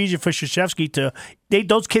so much easier for Krzyzewski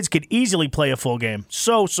those kids could easily play a full game.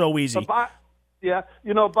 So easy. Bosh,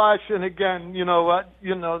 and again,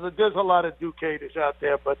 there's a lot of Duke haters out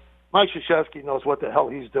there, but Mike Krzyzewski knows what the hell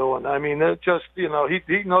he's doing. I mean, it just, he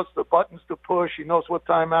knows the buttons to push. He knows what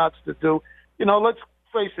timeouts to do. Let's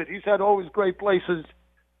face it, he's had always great players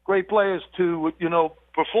to,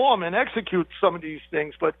 perform and execute some of these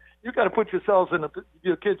things. But you got to put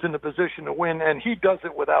your kids in a position to win, and he does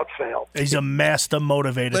it without fail. He's a master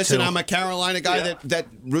motivator, Listen, too. I'm a Carolina guy that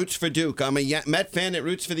roots for Duke. I'm a Met fan that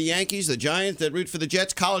roots for the Yankees, the Giants that root for the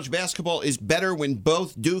Jets. College basketball is better when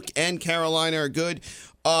both Duke and Carolina are good.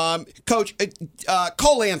 Coach,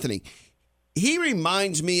 Cole Anthony, he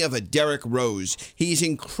reminds me of a Derrick Rose. He's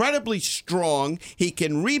incredibly strong. He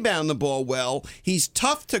can rebound the ball well. He's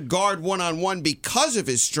tough to guard one-on-one because of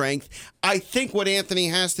his strength. I think what Anthony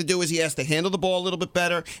has to do is he has to handle the ball a little bit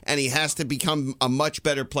better, and he has to become a much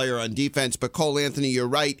better player on defense. But Cole Anthony, you're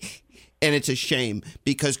right, and it's a shame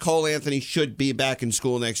because Cole Anthony should be back in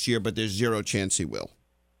school next year, but there's zero chance he will.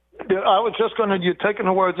 I was just you're taking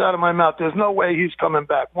the words out of my mouth. There's no way he's coming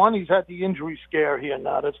back. One, he's had the injury scare here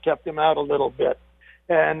now that's kept him out a little bit.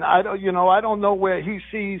 And I don't know where he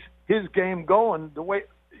sees his game going the way,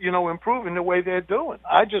 improving the way they're doing.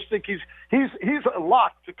 I just think he's a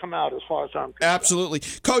lock to come out as far as I'm concerned. Absolutely.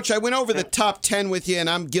 Coach, I went over the top 10 with you, and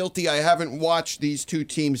I'm guilty. I haven't watched these two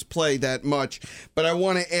teams play that much. But I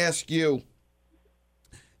want to ask you,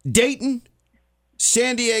 Dayton,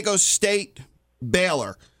 San Diego State,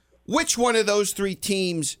 Baylor, which one of those 3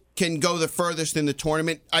 teams can go the furthest in the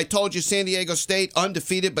tournament? I told you San Diego State,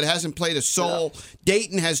 undefeated, but hasn't played a soul. Yeah.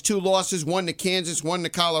 Dayton has 2 losses, one to Kansas, one to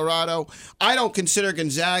Colorado. I don't consider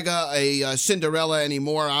Gonzaga a Cinderella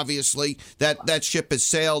anymore, obviously. That ship has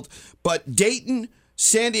sailed. But Dayton,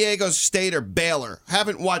 San Diego State, or Baylor,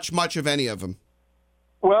 haven't watched much of any of them.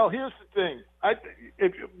 Well, here's the thing.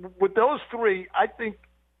 With those 3, I think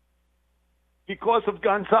because of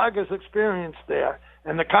Gonzaga's experience there,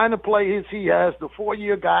 and the kind of players he has, the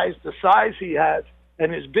 4-year guys, the size he has,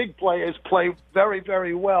 and his big players play very,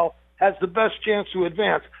 very well, has the best chance to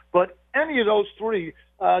advance. But any of those 3,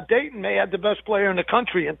 Dayton may have the best player in the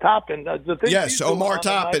country in Toppin. Yes, Omar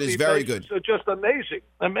Toppin is very good. So just amazing.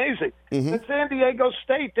 Mm-hmm. And San Diego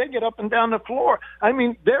State, they get up and down the floor. I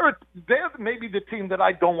mean, they're maybe the team that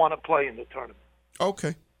I don't want to play in the tournament.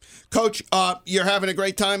 Okay. Coach, you're having a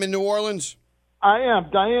great time in New Orleans? I am.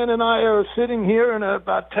 Diane and I are sitting here in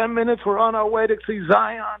about 10 minutes. We're on our way to see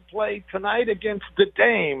Zion play tonight against the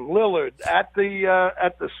Dame Lillard at the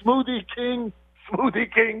Smoothie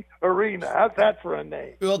King Arena. How's that for a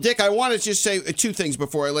name? Well, Dick, I want to just say 2 things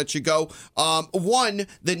before I let you go. One,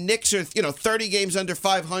 the Knicks are 30 games under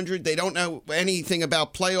 500. They don't know anything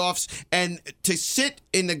about playoffs, and to sit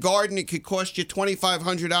in the Garden, it could cost you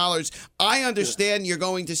 $2,500. I understand you're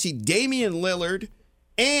going to see Damian Lillard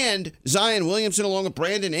and Zion Williamson along with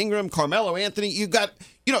Brandon Ingram, Carmelo Anthony. You've got,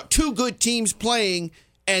 2 good teams playing,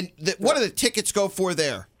 and what do the tickets go for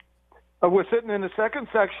there? We're sitting in the second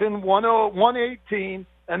section, 118,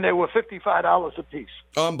 and they were $55 a piece.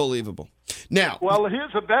 Unbelievable. Now, well,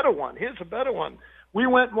 here's a better one. We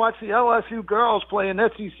went and watched the LSU girls play an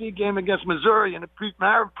SEC game against Missouri in the Pete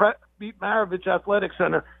Maravich Athletic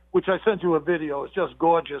Center, which I sent you a video. It's just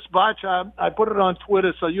gorgeous. Botch, I put it on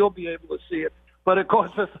Twitter, so you'll be able to see it. But it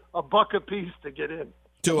costs us $1 a piece to get in.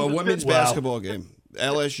 To a women's basketball game,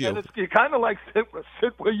 LSU. And you kind of like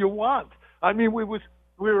sit where you want. I mean, we were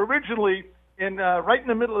originally in right in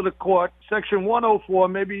the middle of the court, section 104,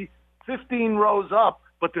 maybe 15 rows up,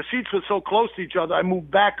 but the seats were so close to each other. I moved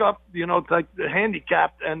back up, like the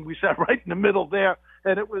handicapped, and we sat right in the middle there.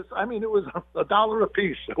 And it was $1 a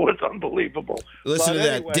piece. It was unbelievable. Listen to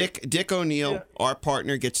that. Dick O'Neill, our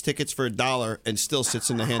partner, gets tickets for $1 and still sits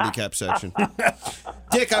in the handicap section.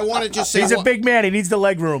 Dick, I want to just say... He's a big man. He needs the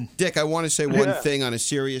leg room. Dick, I want to say one thing on a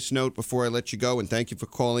serious note before I let you go, and thank you for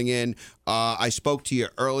calling in. I spoke to you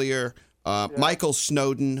earlier. Michael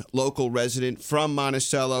Snowden, local resident from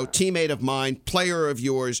Monticello, teammate of mine, player of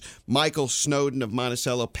yours, Michael Snowden of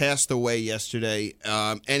Monticello, passed away yesterday.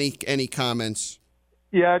 Any comments?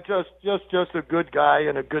 Yeah, just a good guy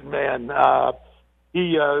and a good man.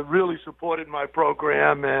 he really supported my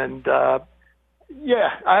program, and that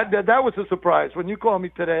was a surprise. When you called me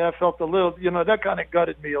today, I felt a little, that kind of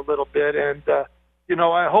gutted me a little bit, and I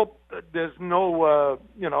hope that there's no, I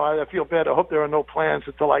feel bad. I hope there are no plans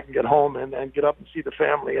until I can get home and get up and see the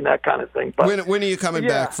family and that kind of thing. But when are you coming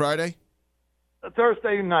back? Friday?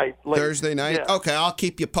 Thursday night. Thursday night? Yeah. Okay, I'll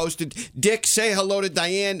keep you posted. Dick, say hello to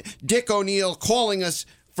Diane. Dick O'Neill calling us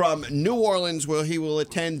from New Orleans, where he will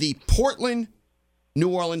attend the Portland-New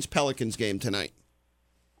Orleans Pelicans game tonight.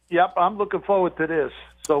 Yep, I'm looking forward to this,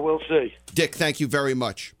 so we'll see. Dick, thank you very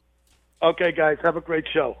much. Okay, guys, have a great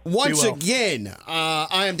show. Once again,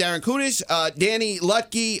 I am Darren Kunis. Danny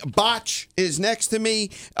Lutke, Botch, is next to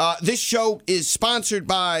me. This show is sponsored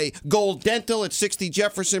by Gold Dental at 60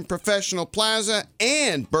 Jefferson Professional Plaza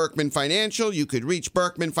and Berkman Financial. You could reach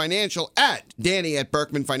Berkman Financial at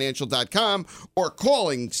Danny@BerkmanFinancial.com or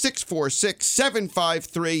calling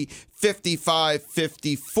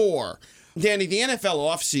 646-753-5554. Danny, the NFL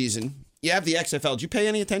offseason, you have the XFL. Did you pay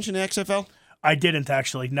any attention to XFL? I didn't,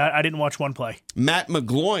 actually. I didn't watch one play. Matt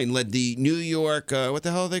McGloin led the New York, what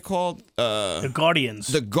the hell are they called? The Guardians.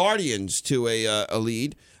 The Guardians to a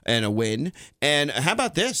lead and a win. And how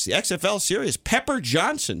about this? The XFL series, Pepper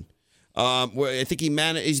Johnson. I think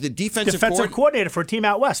he's the defensive coordinator for a team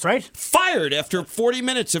out west, right? Fired after 40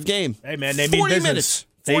 minutes of game. Hey, man, they mean business.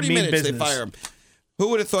 40 minutes, they fire him. Who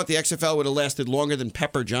would have thought the XFL would have lasted longer than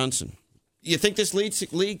Pepper Johnson? You think this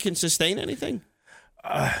league can sustain anything?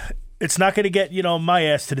 It's not going to get, my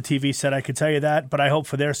ass to the TV set, I can tell you that, but I hope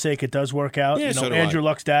for their sake it does work out. Yeah, so do Andrew I.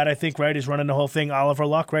 Luck's dad, I think, right, is running the whole thing. Oliver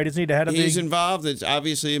Luck, right, isn't he the head of He's involved. It's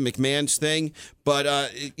obviously McMahon's thing.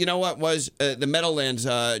 But you know what was the Meadowlands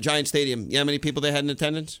Giant Stadium? You know how many people they had in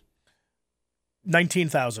attendance?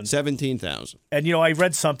 19,000. 17,000. And, I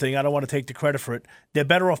read something. I don't want to take the credit for it. They're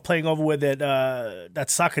better off playing over where that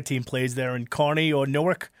soccer team plays there in Kearney or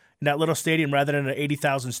Newark, in that little stadium, rather than an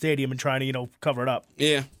 80,000 stadium and trying to, cover it up.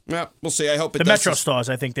 Yeah. Well, we'll see. I hope it does. The Metro Stars,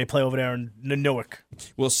 I think they play over there in Newark.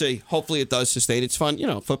 We'll see. Hopefully it does sustain. It's fun.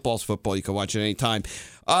 Football's football. You can watch it any time.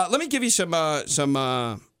 Let me give you some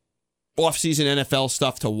off-season NFL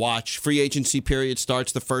stuff to watch. Free agency period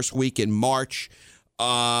starts the first week in March.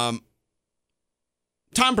 Tom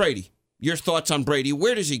Brady. Your thoughts on Brady?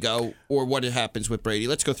 Where does he go, or what happens with Brady?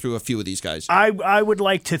 Let's go through a few of these guys. I would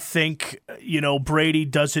like to think, Brady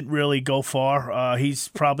doesn't really go far. He's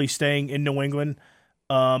probably staying in New England.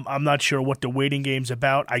 I'm not sure what the waiting game's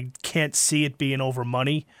about. I can't see it being over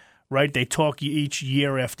money, right? They talk each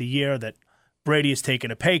year after year that Brady is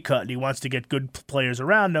taking a pay cut and he wants to get good players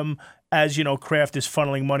around him, as, Kraft is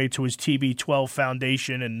funneling money to his TB12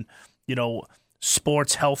 foundation and,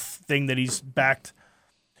 sports health thing that he's backed.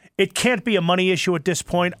 It can't be a money issue at this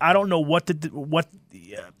point. I don't know what the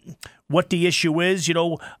issue is.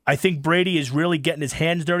 I think Brady is really getting his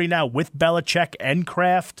hands dirty now with Belichick and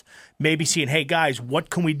Kraft. Maybe seeing, hey, guys,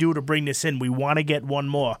 what can we do to bring this in? We want to get one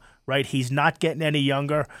more, right? He's not getting any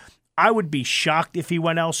younger. I would be shocked if he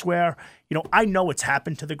went elsewhere. I know it's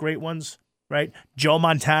happened to the great ones, right? Joe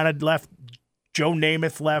Montana left. Joe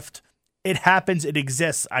Namath left. It happens. It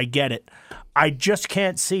exists. I get it. I just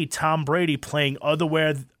can't see Tom Brady playing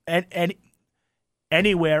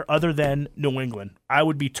anywhere other than New England. I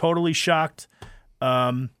would be totally shocked.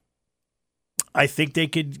 I think they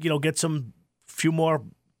could, get some few more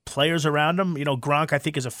players around him. Gronk, I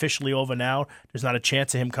think, is officially over now. There's not a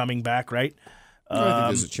chance of him coming back, right? I think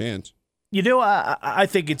there's a chance. I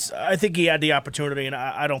think he had the opportunity, and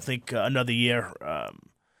I don't think another year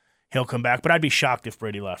he'll come back. But I'd be shocked if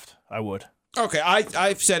Brady left. I would. Okay,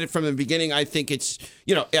 I've said it from the beginning. I think it's,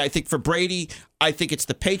 I think for Brady, I think it's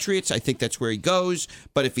the Patriots. I think that's where he goes.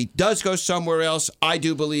 But if he does go somewhere else, I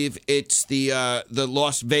do believe it's the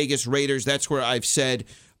Las Vegas Raiders. That's where I've said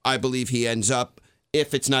I believe he ends up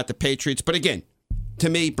if it's not the Patriots. But again, to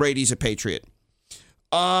me, Brady's a Patriot.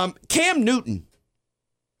 Cam Newton.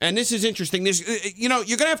 And this is interesting. There's, you're going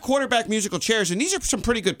to have quarterback musical chairs, and these are some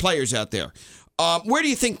pretty good players out there. Where do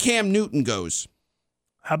you think Cam Newton goes?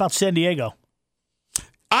 How about San Diego?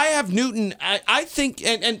 I have Newton. I think,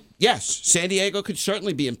 and yes, San Diego could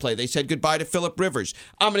certainly be in play. They said goodbye to Phillip Rivers.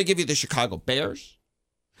 I'm going to give you the Chicago Bears.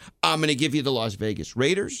 I'm going to give you the Las Vegas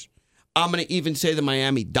Raiders. I'm going to even say the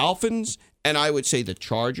Miami Dolphins, and I would say the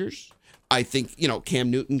Chargers. I think, Cam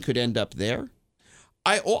Newton could end up there.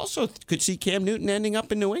 I also could see Cam Newton ending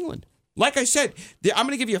up in New England. Like I said, I'm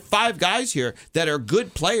going to give you 5 guys here that are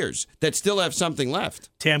good players that still have something left.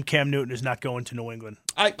 Cam Newton is not going to New England.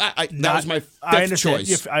 That was my fifth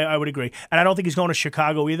choice. I would agree. And I don't think he's going to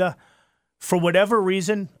Chicago either. For whatever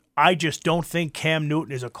reason, I just don't think Cam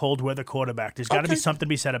Newton is a cold weather quarterback. There's got to be something to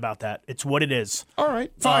be said about that. It's what it is. All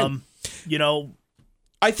right, fine.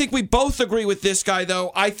 I think we both agree with this guy,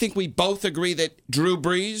 though. I think we both agree that Drew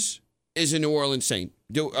Brees is a New Orleans Saint.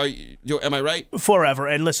 Am I right? Forever.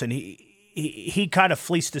 And listen, he kind of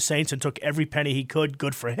fleeced the Saints and took every penny he could.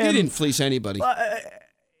 Good for him. He didn't fleece anybody.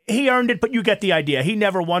 He earned it, but you get the idea. He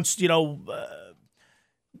never once, I'm not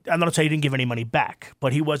going to say he didn't give any money back,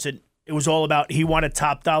 but he wasn't. It was all about he wanted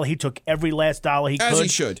top dollar. He took every last dollar he could. As he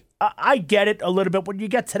should. I get it a little bit. When you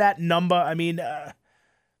get to that number, I mean,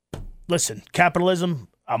 listen, capitalism,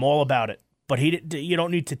 I'm all about it. But you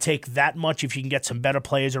don't need to take that much if you can get some better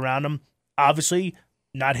players around him. Obviously,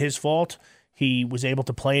 not his fault. He was able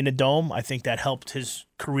to play in the Dome. I think that helped his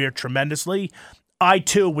career tremendously. I,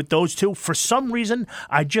 too, with those two, for some reason,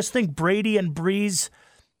 I just think Brady and Brees,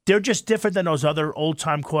 they're just different than those other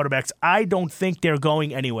old-time quarterbacks. I don't think they're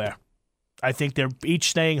going anywhere. I think they're each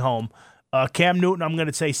staying home. Cam Newton, I'm going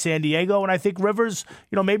to say San Diego, and I think Rivers,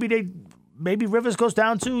 maybe Rivers goes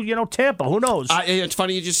down to, Tampa. Who knows? It's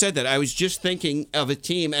funny you just said that. I was just thinking of a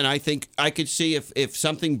team, and I think I could see if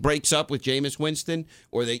something breaks up with Jameis Winston,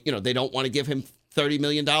 or they don't want to give him $30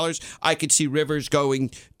 million, I could see Rivers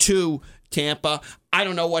going to Tampa. I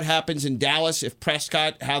don't know what happens in Dallas if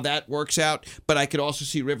Prescott, how that works out, but I could also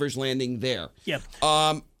see Rivers landing there. Yeah.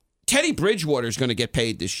 Teddy Bridgewater is going to get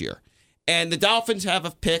paid this year. And the Dolphins have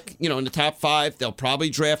a pick, in the top 5. They'll probably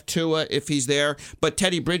draft Tua if he's there. But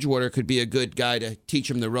Teddy Bridgewater could be a good guy to teach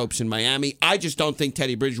him the ropes in Miami. I just don't think I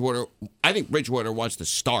think Bridgewater wants to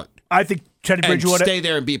start. I think Teddy Bridgewater stay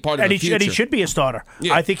there and be part of the future. And he should be a starter.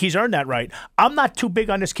 Yeah. I think he's earned that right. I'm not too big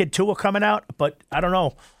on this kid Tua coming out, but I don't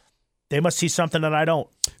know. They must see something that I don't.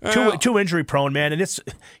 Too injury prone, man. And it's,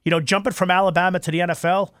 jumping from Alabama to the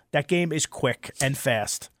NFL, that game is quick and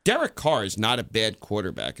fast. Derek Carr is not a bad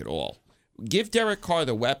quarterback at all. Give Derek Carr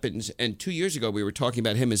the weapons, and 2 years ago we were talking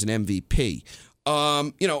about him as an MVP.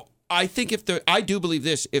 I think I do believe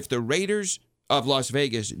this, if the Raiders of Las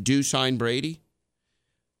Vegas do sign Brady,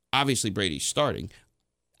 obviously Brady's starting,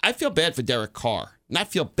 I feel bad for Derek Carr. Not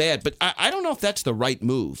feel bad, but I don't know if that's the right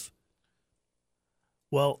move.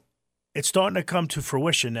 Well, it's starting to come to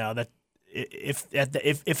fruition now that if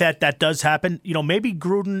that does happen, maybe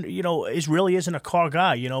Gruden, really isn't a Carr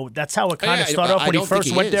guy. That's how it kind of started off when he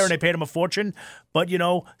first went there and they paid him a fortune. But,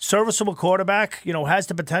 serviceable quarterback, has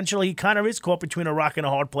the potential. He kind of is caught between a rock and a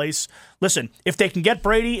hard place. Listen, if they can get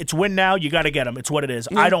Brady, it's win now. You got to get him. It's what it is.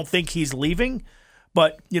 I don't think he's leaving.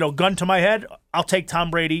 But, gun to my head, I'll take Tom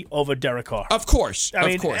Brady over Derek Carr. Of course. I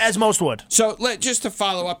mean, as most would. So, just to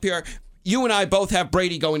follow up here, you and I both have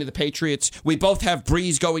Brady going to the Patriots. We both have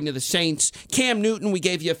Brees going to the Saints. Cam Newton, we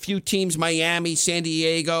gave you a few teams, Miami, San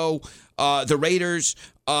Diego, the Raiders.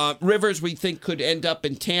 Rivers, we think, could end up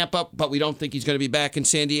in Tampa, but we don't think he's going to be back in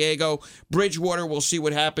San Diego. Bridgewater, we'll see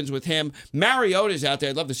what happens with him. Mariota's out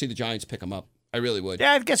there. I'd love to see the Giants pick him up. I really would.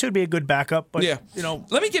 Yeah, I guess it would be a good backup. But,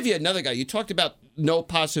 Let me give you another guy. You talked about no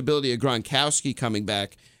possibility of Gronkowski coming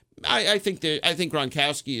back. I think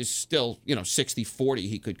Gronkowski is still, 60-40.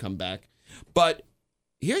 He could come back. But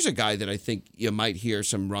here's a guy that I think you might hear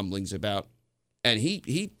some rumblings about, and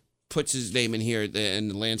he puts his name in here, and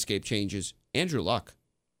the landscape changes. Andrew Luck.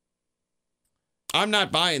 I'm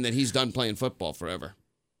not buying that he's done playing football forever.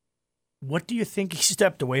 What do you think he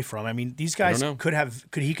stepped away from? I mean, these guys could have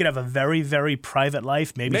a very, very private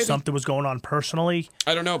life. Maybe something was going on personally.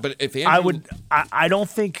 I don't know, but if Andrew... I don't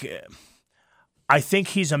think... I think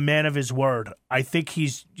he's a man of his word. I think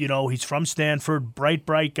he's from Stanford,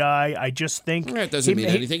 bright guy. I just think that doesn't mean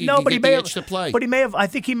anything. But he may have to play. But I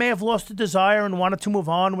think he may have lost the desire and wanted to move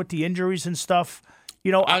on with the injuries and stuff.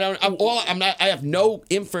 I have no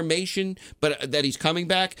information, but that he's coming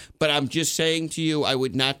back. But I'm just saying to you, I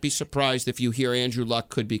would not be surprised if you hear Andrew Luck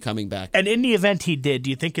could be coming back. And in the event he did, do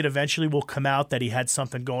you think it eventually will come out that he had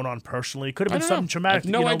something going on personally? It could have been something traumatic. I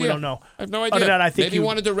have no idea. We don't know. I have no idea. Other than that, I think maybe he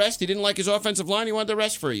wanted to rest. He didn't like his offensive line. He wanted to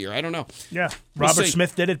rest for a year. I don't know. Yeah, Robert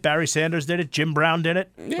Smith did it. Barry Sanders did it. Jim Brown did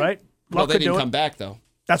it. Yeah. Right? Well, they didn't come back though.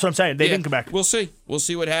 That's what I'm saying. They didn't come back. We'll see. We'll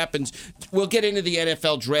see what happens. We'll get into the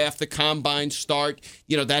NFL draft. The combine start.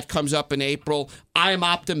 That comes up in April. I am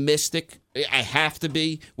optimistic. I have to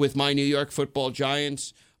be with my New York Football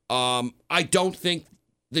Giants. I don't think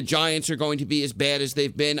the Giants are going to be as bad as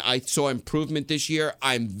they've been. I saw improvement this year.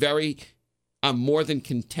 I'm more than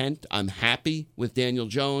content. I'm happy with Daniel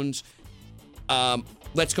Jones.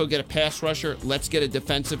 Let's go get a pass rusher. Let's get a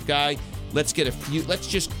defensive guy. Let's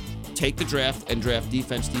just take the draft and draft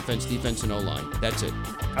defense, and O-line. That's it.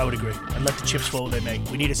 I would agree. And let the chips fall where they may.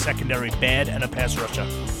 We need a secondary bad and a pass rusher.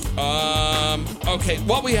 Okay,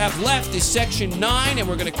 what we have left is Section 9, and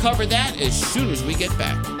we're going to cover that as soon as we get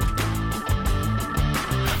back.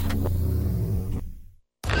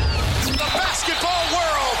 The basketball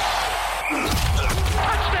world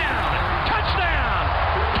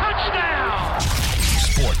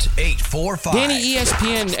 845. Danny,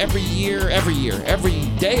 ESPN every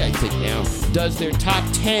day, I think now, does their top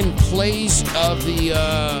 10 plays of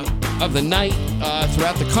the night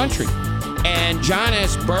throughout the country. And John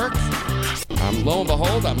S. Burke, lo and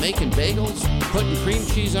behold, I'm making bagels, putting cream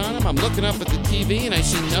cheese on them. I'm looking up at the TV, and I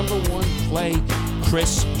see number one play,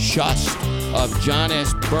 Chris Schuss of John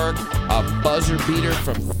S. Burke, a buzzer beater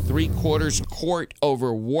from three-quarters court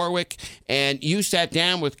over Warwick. And you sat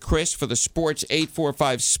down with Chris for the Sports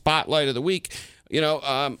 845 Spotlight of the Week.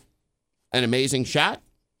 An amazing shot.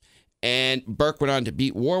 And Burke went on to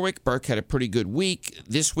beat Warwick. Burke had a pretty good week.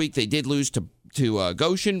 This week they did lose to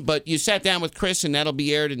Goshen, but you sat down with Chris, and that'll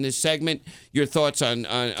be aired in this segment. Your thoughts on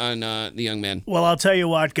the young man? Well, I'll tell you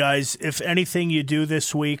what, guys. If anything you do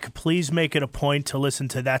this week, please make it a point to listen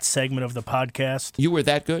to that segment of the podcast. You were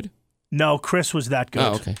that good? No, Chris was that good.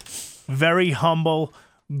 Oh, okay. Very humble,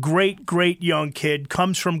 great young kid,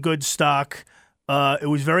 comes from good stock. It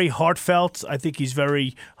was very heartfelt. I think he's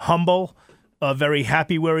very humble, very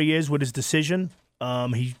happy where he is with his decision.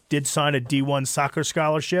 He did sign a D1 soccer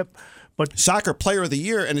scholarship. But Soccer Player of the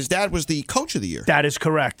Year, and his dad was the Coach of the Year. That is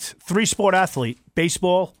correct. 3-sport athlete,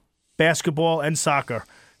 baseball, basketball, and soccer.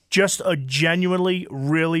 Just a genuinely,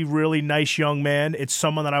 really, really nice young man. It's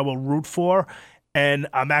someone that I will root for, and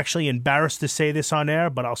I'm actually embarrassed to say this on air,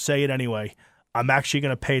 but I'll say it anyway. I'm actually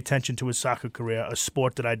going to pay attention to his soccer career, a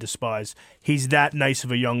sport that I despise. He's that nice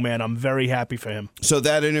of a young man. I'm very happy for him. So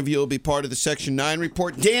that interview will be part of the Section 9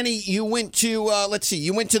 report. Danny, you went to,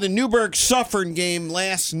 you went to the Newburgh-Suffern game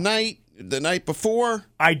last night, the night before.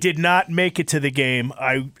 I did not make it to the game.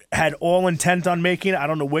 I had all intent on making it. I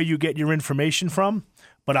don't know where you get your information from,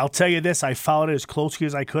 but I'll tell you this. I followed it as closely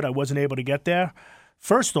as I could. I wasn't able to get there.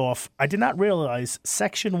 First off, I did not realize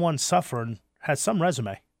Section 1 Suffern has some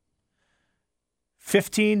resume.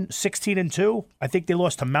 15, 16-2. I think they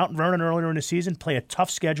lost to Mount Vernon earlier in the season. Play a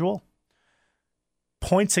tough schedule.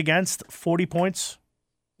 Points against, 40 points.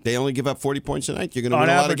 They only give up 40 points a night. You're going to win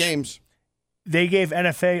a lot of games. They gave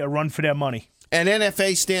NFA a run for their money. And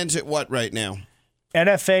NFA stands at what right now?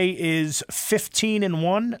 NFA is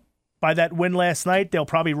 15-1 by that win last night. They'll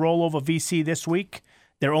probably roll over VC this week.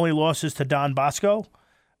 Their only losses to Don Bosco.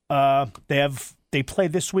 They play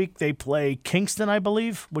this week. They play Kingston, I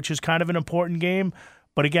believe, which is kind of an important game.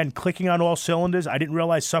 But again, clicking on all cylinders. I didn't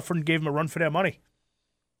realize Suffern gave them a run for their money.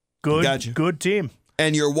 Good team.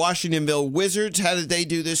 And your Washingtonville Wizards, how did they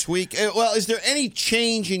do this week? Well, is there any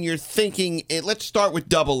change in your thinking? Let's start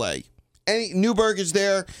with AA. Newburgh is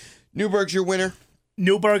there. Newburgh's your winner?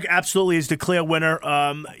 Newburgh absolutely is the clear winner.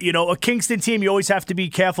 A Kingston team you always have to be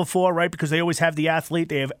careful for, right? Because they always have the athlete.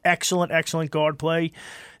 They have excellent guard play.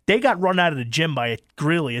 They got run out of the gym by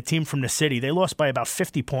Greeley, a team from the city. They lost by about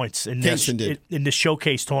 50 points in the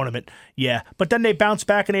showcase tournament. Yeah, but then they bounced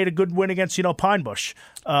back and they had a good win against Pine Bush.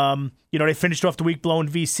 They finished off the week blowing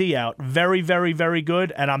VC out. Very, very, very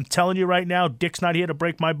good. And I'm telling you right now, Dick's not here to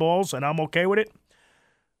break my balls, and I'm okay with it.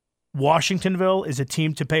 Washingtonville is a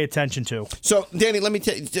team to pay attention to. So, Danny, let me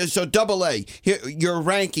tell you. So, AA, here, your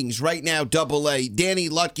rankings right now, AA. Danny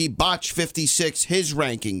Lutke, Botch 56, his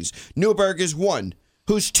rankings. Newburgh is 1.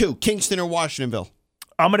 Who's 2, Kingston or Washingtonville?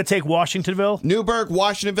 I'm going to take Washingtonville. Newburgh,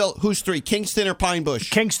 Washingtonville. Who's 3, Kingston or Pine Bush?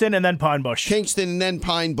 Kingston and then Pine Bush. Kingston and then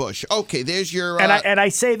Pine Bush. Okay, there's your. And I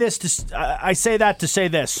say this. I say that to say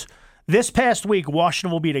this. This past week,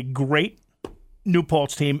 Washington will beat a great New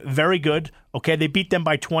Paltz team. Very good. Okay, they beat them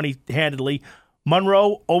by 20 handedly.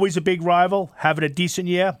 Monroe, always a big rival, having a decent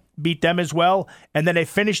year. Beat them as well. And then they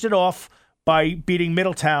finished it off by beating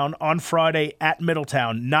Middletown on Friday at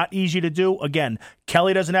Middletown. Not easy to do. Again,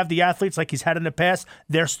 Kelly doesn't have the athletes like he's had in the past.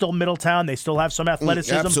 They're still Middletown. They still have some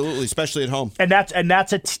athleticism. Absolutely, especially at home. And that's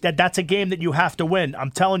a game that you have to win. I'm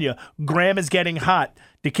telling you, Graham is getting hot.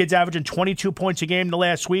 The kid's averaging 22 points a game the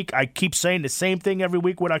last week. I keep saying the same thing every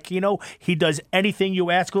week with Aquino. He does anything you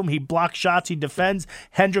ask him. He blocks shots. He defends.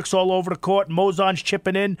 Hendricks all over the court. Mozon's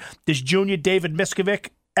chipping in. This junior, David Miskovic,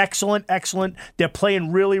 excellent. They're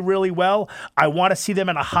playing really, really well. I want to see them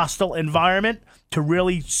in a hostile environment to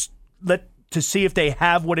really to see if they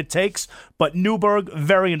have what it takes. But Newburgh,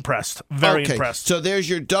 very impressed. Very impressed. So there's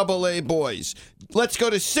your AA boys. Let's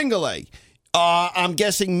go to single A. I'm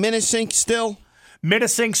guessing Minnesink still?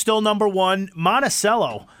 Minnesink still number 1.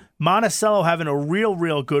 Monticello having a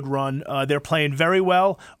real good run. They're playing very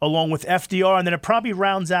well along with FDR, and then it probably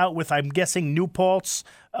rounds out with, I'm guessing, New Paltz.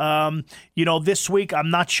 This week,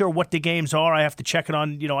 I'm not sure what the games are. I have to check it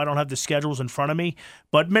on, I don't have the schedules in front of me.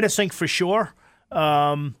 But Minnesink for sure.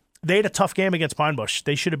 They had a tough game against Pine Bush.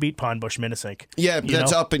 They should have beat Pine Bush, Minnesink. Yeah,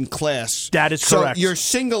 that's up in class. That is correct. So your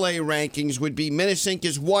single A rankings would be Minnesink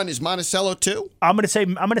is 1. Is Monticello 2? I'm gonna say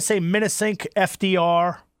Minnesink,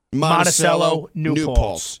 FDR, Monticello, New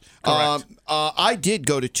Paltz. Correct. I did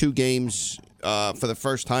go to 2 games for the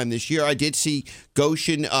first time this year. I did see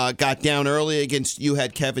Goshen got down early against, you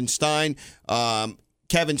had Kevin Stein.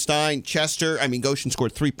 Kevin Stein, Chester. I mean, Goshen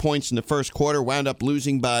scored 3 points in the first quarter, wound up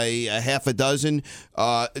losing by a half a dozen.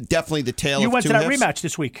 Definitely the tale of two You went to that halves. rematch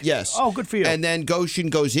this week. Yes. Oh, good for you. And then Goshen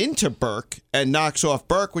goes into Burke and knocks off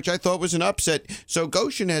Burke, which I thought was an upset. So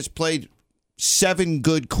Goshen has played 7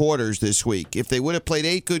 good quarters this week. If they would have played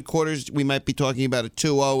 8 good quarters, we might be talking about a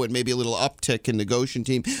 2-0 and maybe a little uptick in the Goshen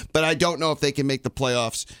team. But I don't know if they can make the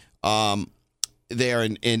playoffs there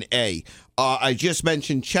in A. I just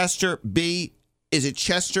mentioned Chester. B, is it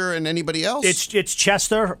Chester and anybody else? It's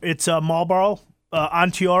Chester. It's Marlboro,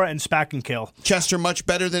 Onteora, and Spackenkill. Chester much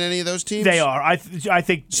better than any of those teams? They are. I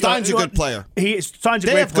think Stein's a good player. Stein's a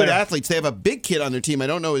They great have good player. athletes. They have a big kid on their team. I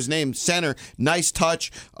don't know his name. Center. Nice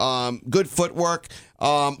touch. Good footwork.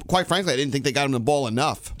 Quite frankly, I didn't think they got him the ball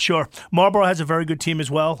enough. Sure. Marlboro has a very good team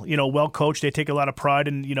as well. Well coached. They take a lot of pride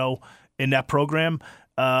in in that program.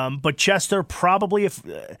 But Chester probably, if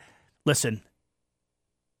listen,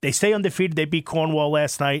 they stay undefeated. They beat Cornwall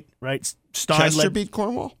last night, right? Chester beat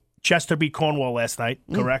Cornwall? Chester beat Cornwall last night,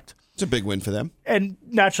 correct? It's a big win for them. And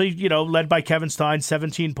naturally, led by Kevin Stein,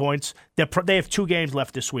 17 points. They have 2 games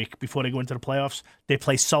left this week before they go into the playoffs. They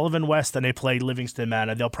play Sullivan West and they play Livingston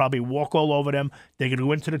Manor. They'll probably walk all over them. They're going to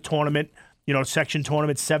go into the tournament, section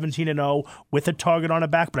tournament, 17-0 with a target on their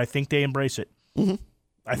back, but I think they embrace it. Mm-hmm.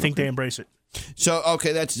 I think they embrace it. So,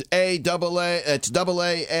 okay, that's A, double A. It's double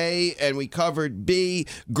A, and we covered B.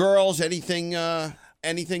 Girls, anything?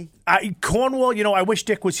 Cornwall, I wish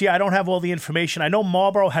Dick was here. I don't have all the information. I know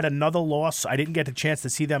Marlboro had another loss. I didn't get a chance to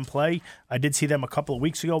see them play. I did see them a couple of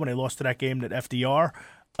weeks ago when they lost to that game at FDR.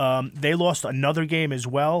 They lost another game as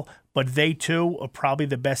well, but they, too, are probably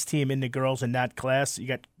the best team in the girls in that class. You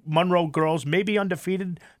got Monroe girls, maybe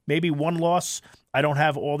undefeated, maybe 1 loss. I don't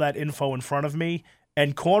have all that info in front of me.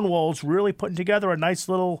 And Cornwall's really putting together a nice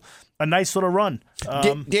little run.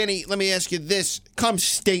 Danny, let me ask you this. Come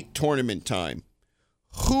state tournament time,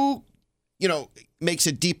 who, makes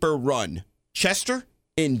a deeper run? Chester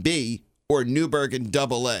in B or Newburgh in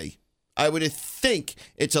double A? I would think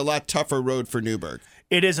it's a lot tougher road for Newburgh.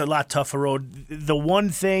 It is a lot tougher road. The one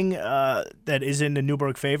thing that is in the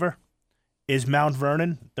Newburgh favor is Mount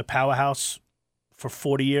Vernon, the powerhouse for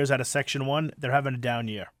 40 years out of Section 1. They're having a down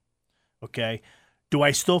year. Okay. Do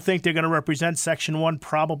I still think they're going to represent Section 1?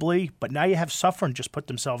 Probably. But now you have Suffern just put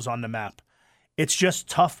themselves on the map. It's just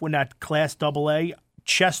tough when that Class AA.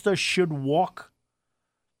 Chester should walk,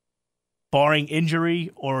 barring injury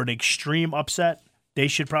or an extreme upset. They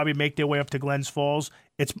should probably make their way up to Glens Falls.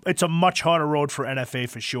 It's a much harder road for NFA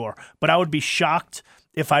for sure. But I would be shocked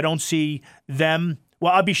if I don't see them.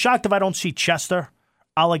 Well, I'd be shocked if I don't see Chester.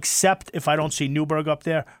 I'll accept if I don't see Newburgh up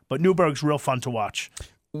there. But Newburgh's real fun to watch.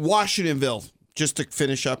 Washingtonville. Just to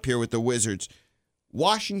finish up here with the Wizards,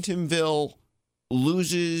 Washingtonville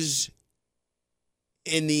loses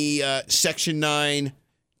in the Section 9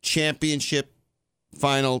 championship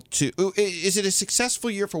final to. Is it a successful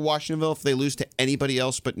year for Washingtonville if they lose to anybody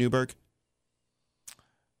else but Newburgh?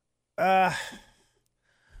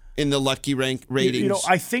 In the lucky rank ratings,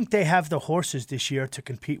 I think they have the horses this year to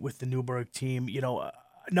compete with the Newburgh team.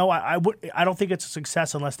 No, I don't think it's a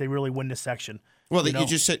success unless they really win this section. Well, you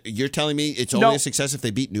just said you're telling me it's only a success if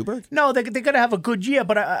they beat Newburgh? No, they're going to have a good year,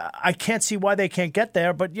 but I can't see why they can't get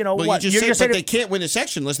there. But what? You just said they can't win a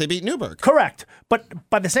section unless they beat Newburgh. Correct. But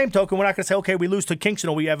by the same token, we're not going to say, okay, we lose to Kingston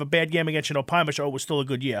or we have a bad game against Opimish or it was still a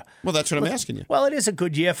good year. Well, that's what I'm asking you. Well, it is a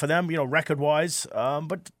good year for them, record-wise.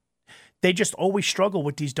 But they just always struggle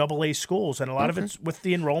with these AA schools, and a lot of it's with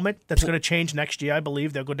the enrollment. That's going to change next year, I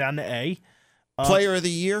believe. They'll go down to A. Player of the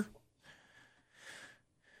year?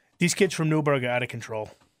 These kids from Newburgh are out of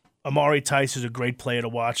control. Amari Tice is a great player to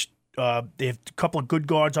watch. They have a couple of good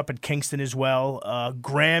guards up at Kingston as well.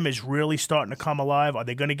 Graham is really starting to come alive. Are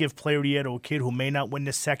they going to give player of the year to a kid who may not win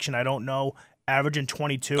this section? I don't know. Averaging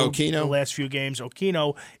 22 the last few games.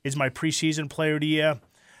 Okino is my preseason player of the year.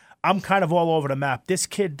 I'm kind of all over the map. This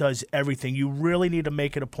kid does everything. You really need to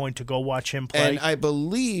make it a point to go watch him play. And I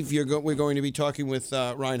believe we're going to be talking with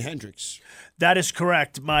Ryan Hendricks. That is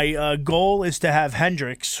correct. My goal is to have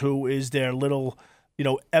Hendricks, who is their little,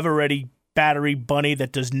 ever-ready battery bunny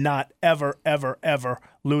that does not ever, ever, ever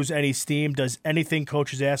lose any steam, does anything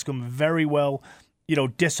coaches ask him very well,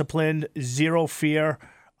 disciplined, zero fear.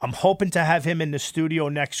 I'm hoping to have him in the studio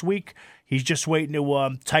next week. He's just waiting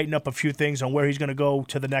to tighten up a few things on where he's going to go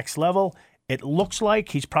to the next level. It looks like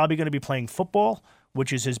he's probably going to be playing football,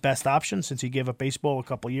 which is his best option since he gave up baseball a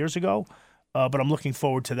couple years ago. But I'm looking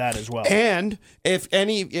forward to that as well. And if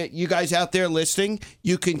any you guys out there listening,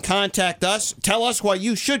 you can contact us. Tell us why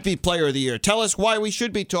you should be Player of the Year. Tell us why we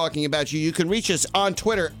should be talking about you. You can reach us on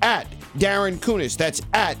Twitter at Darren Kunis. That's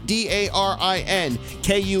at DARINKUNIS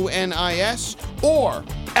or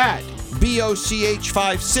at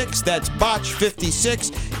BOCH56. That's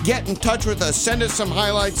Botch56. Get in touch with us. Send us some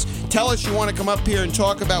highlights. Tell us you want to come up here and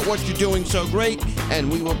talk about what you're doing so great,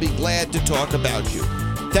 and we will be glad to talk about you.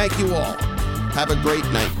 Thank you all. Have a great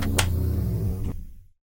night.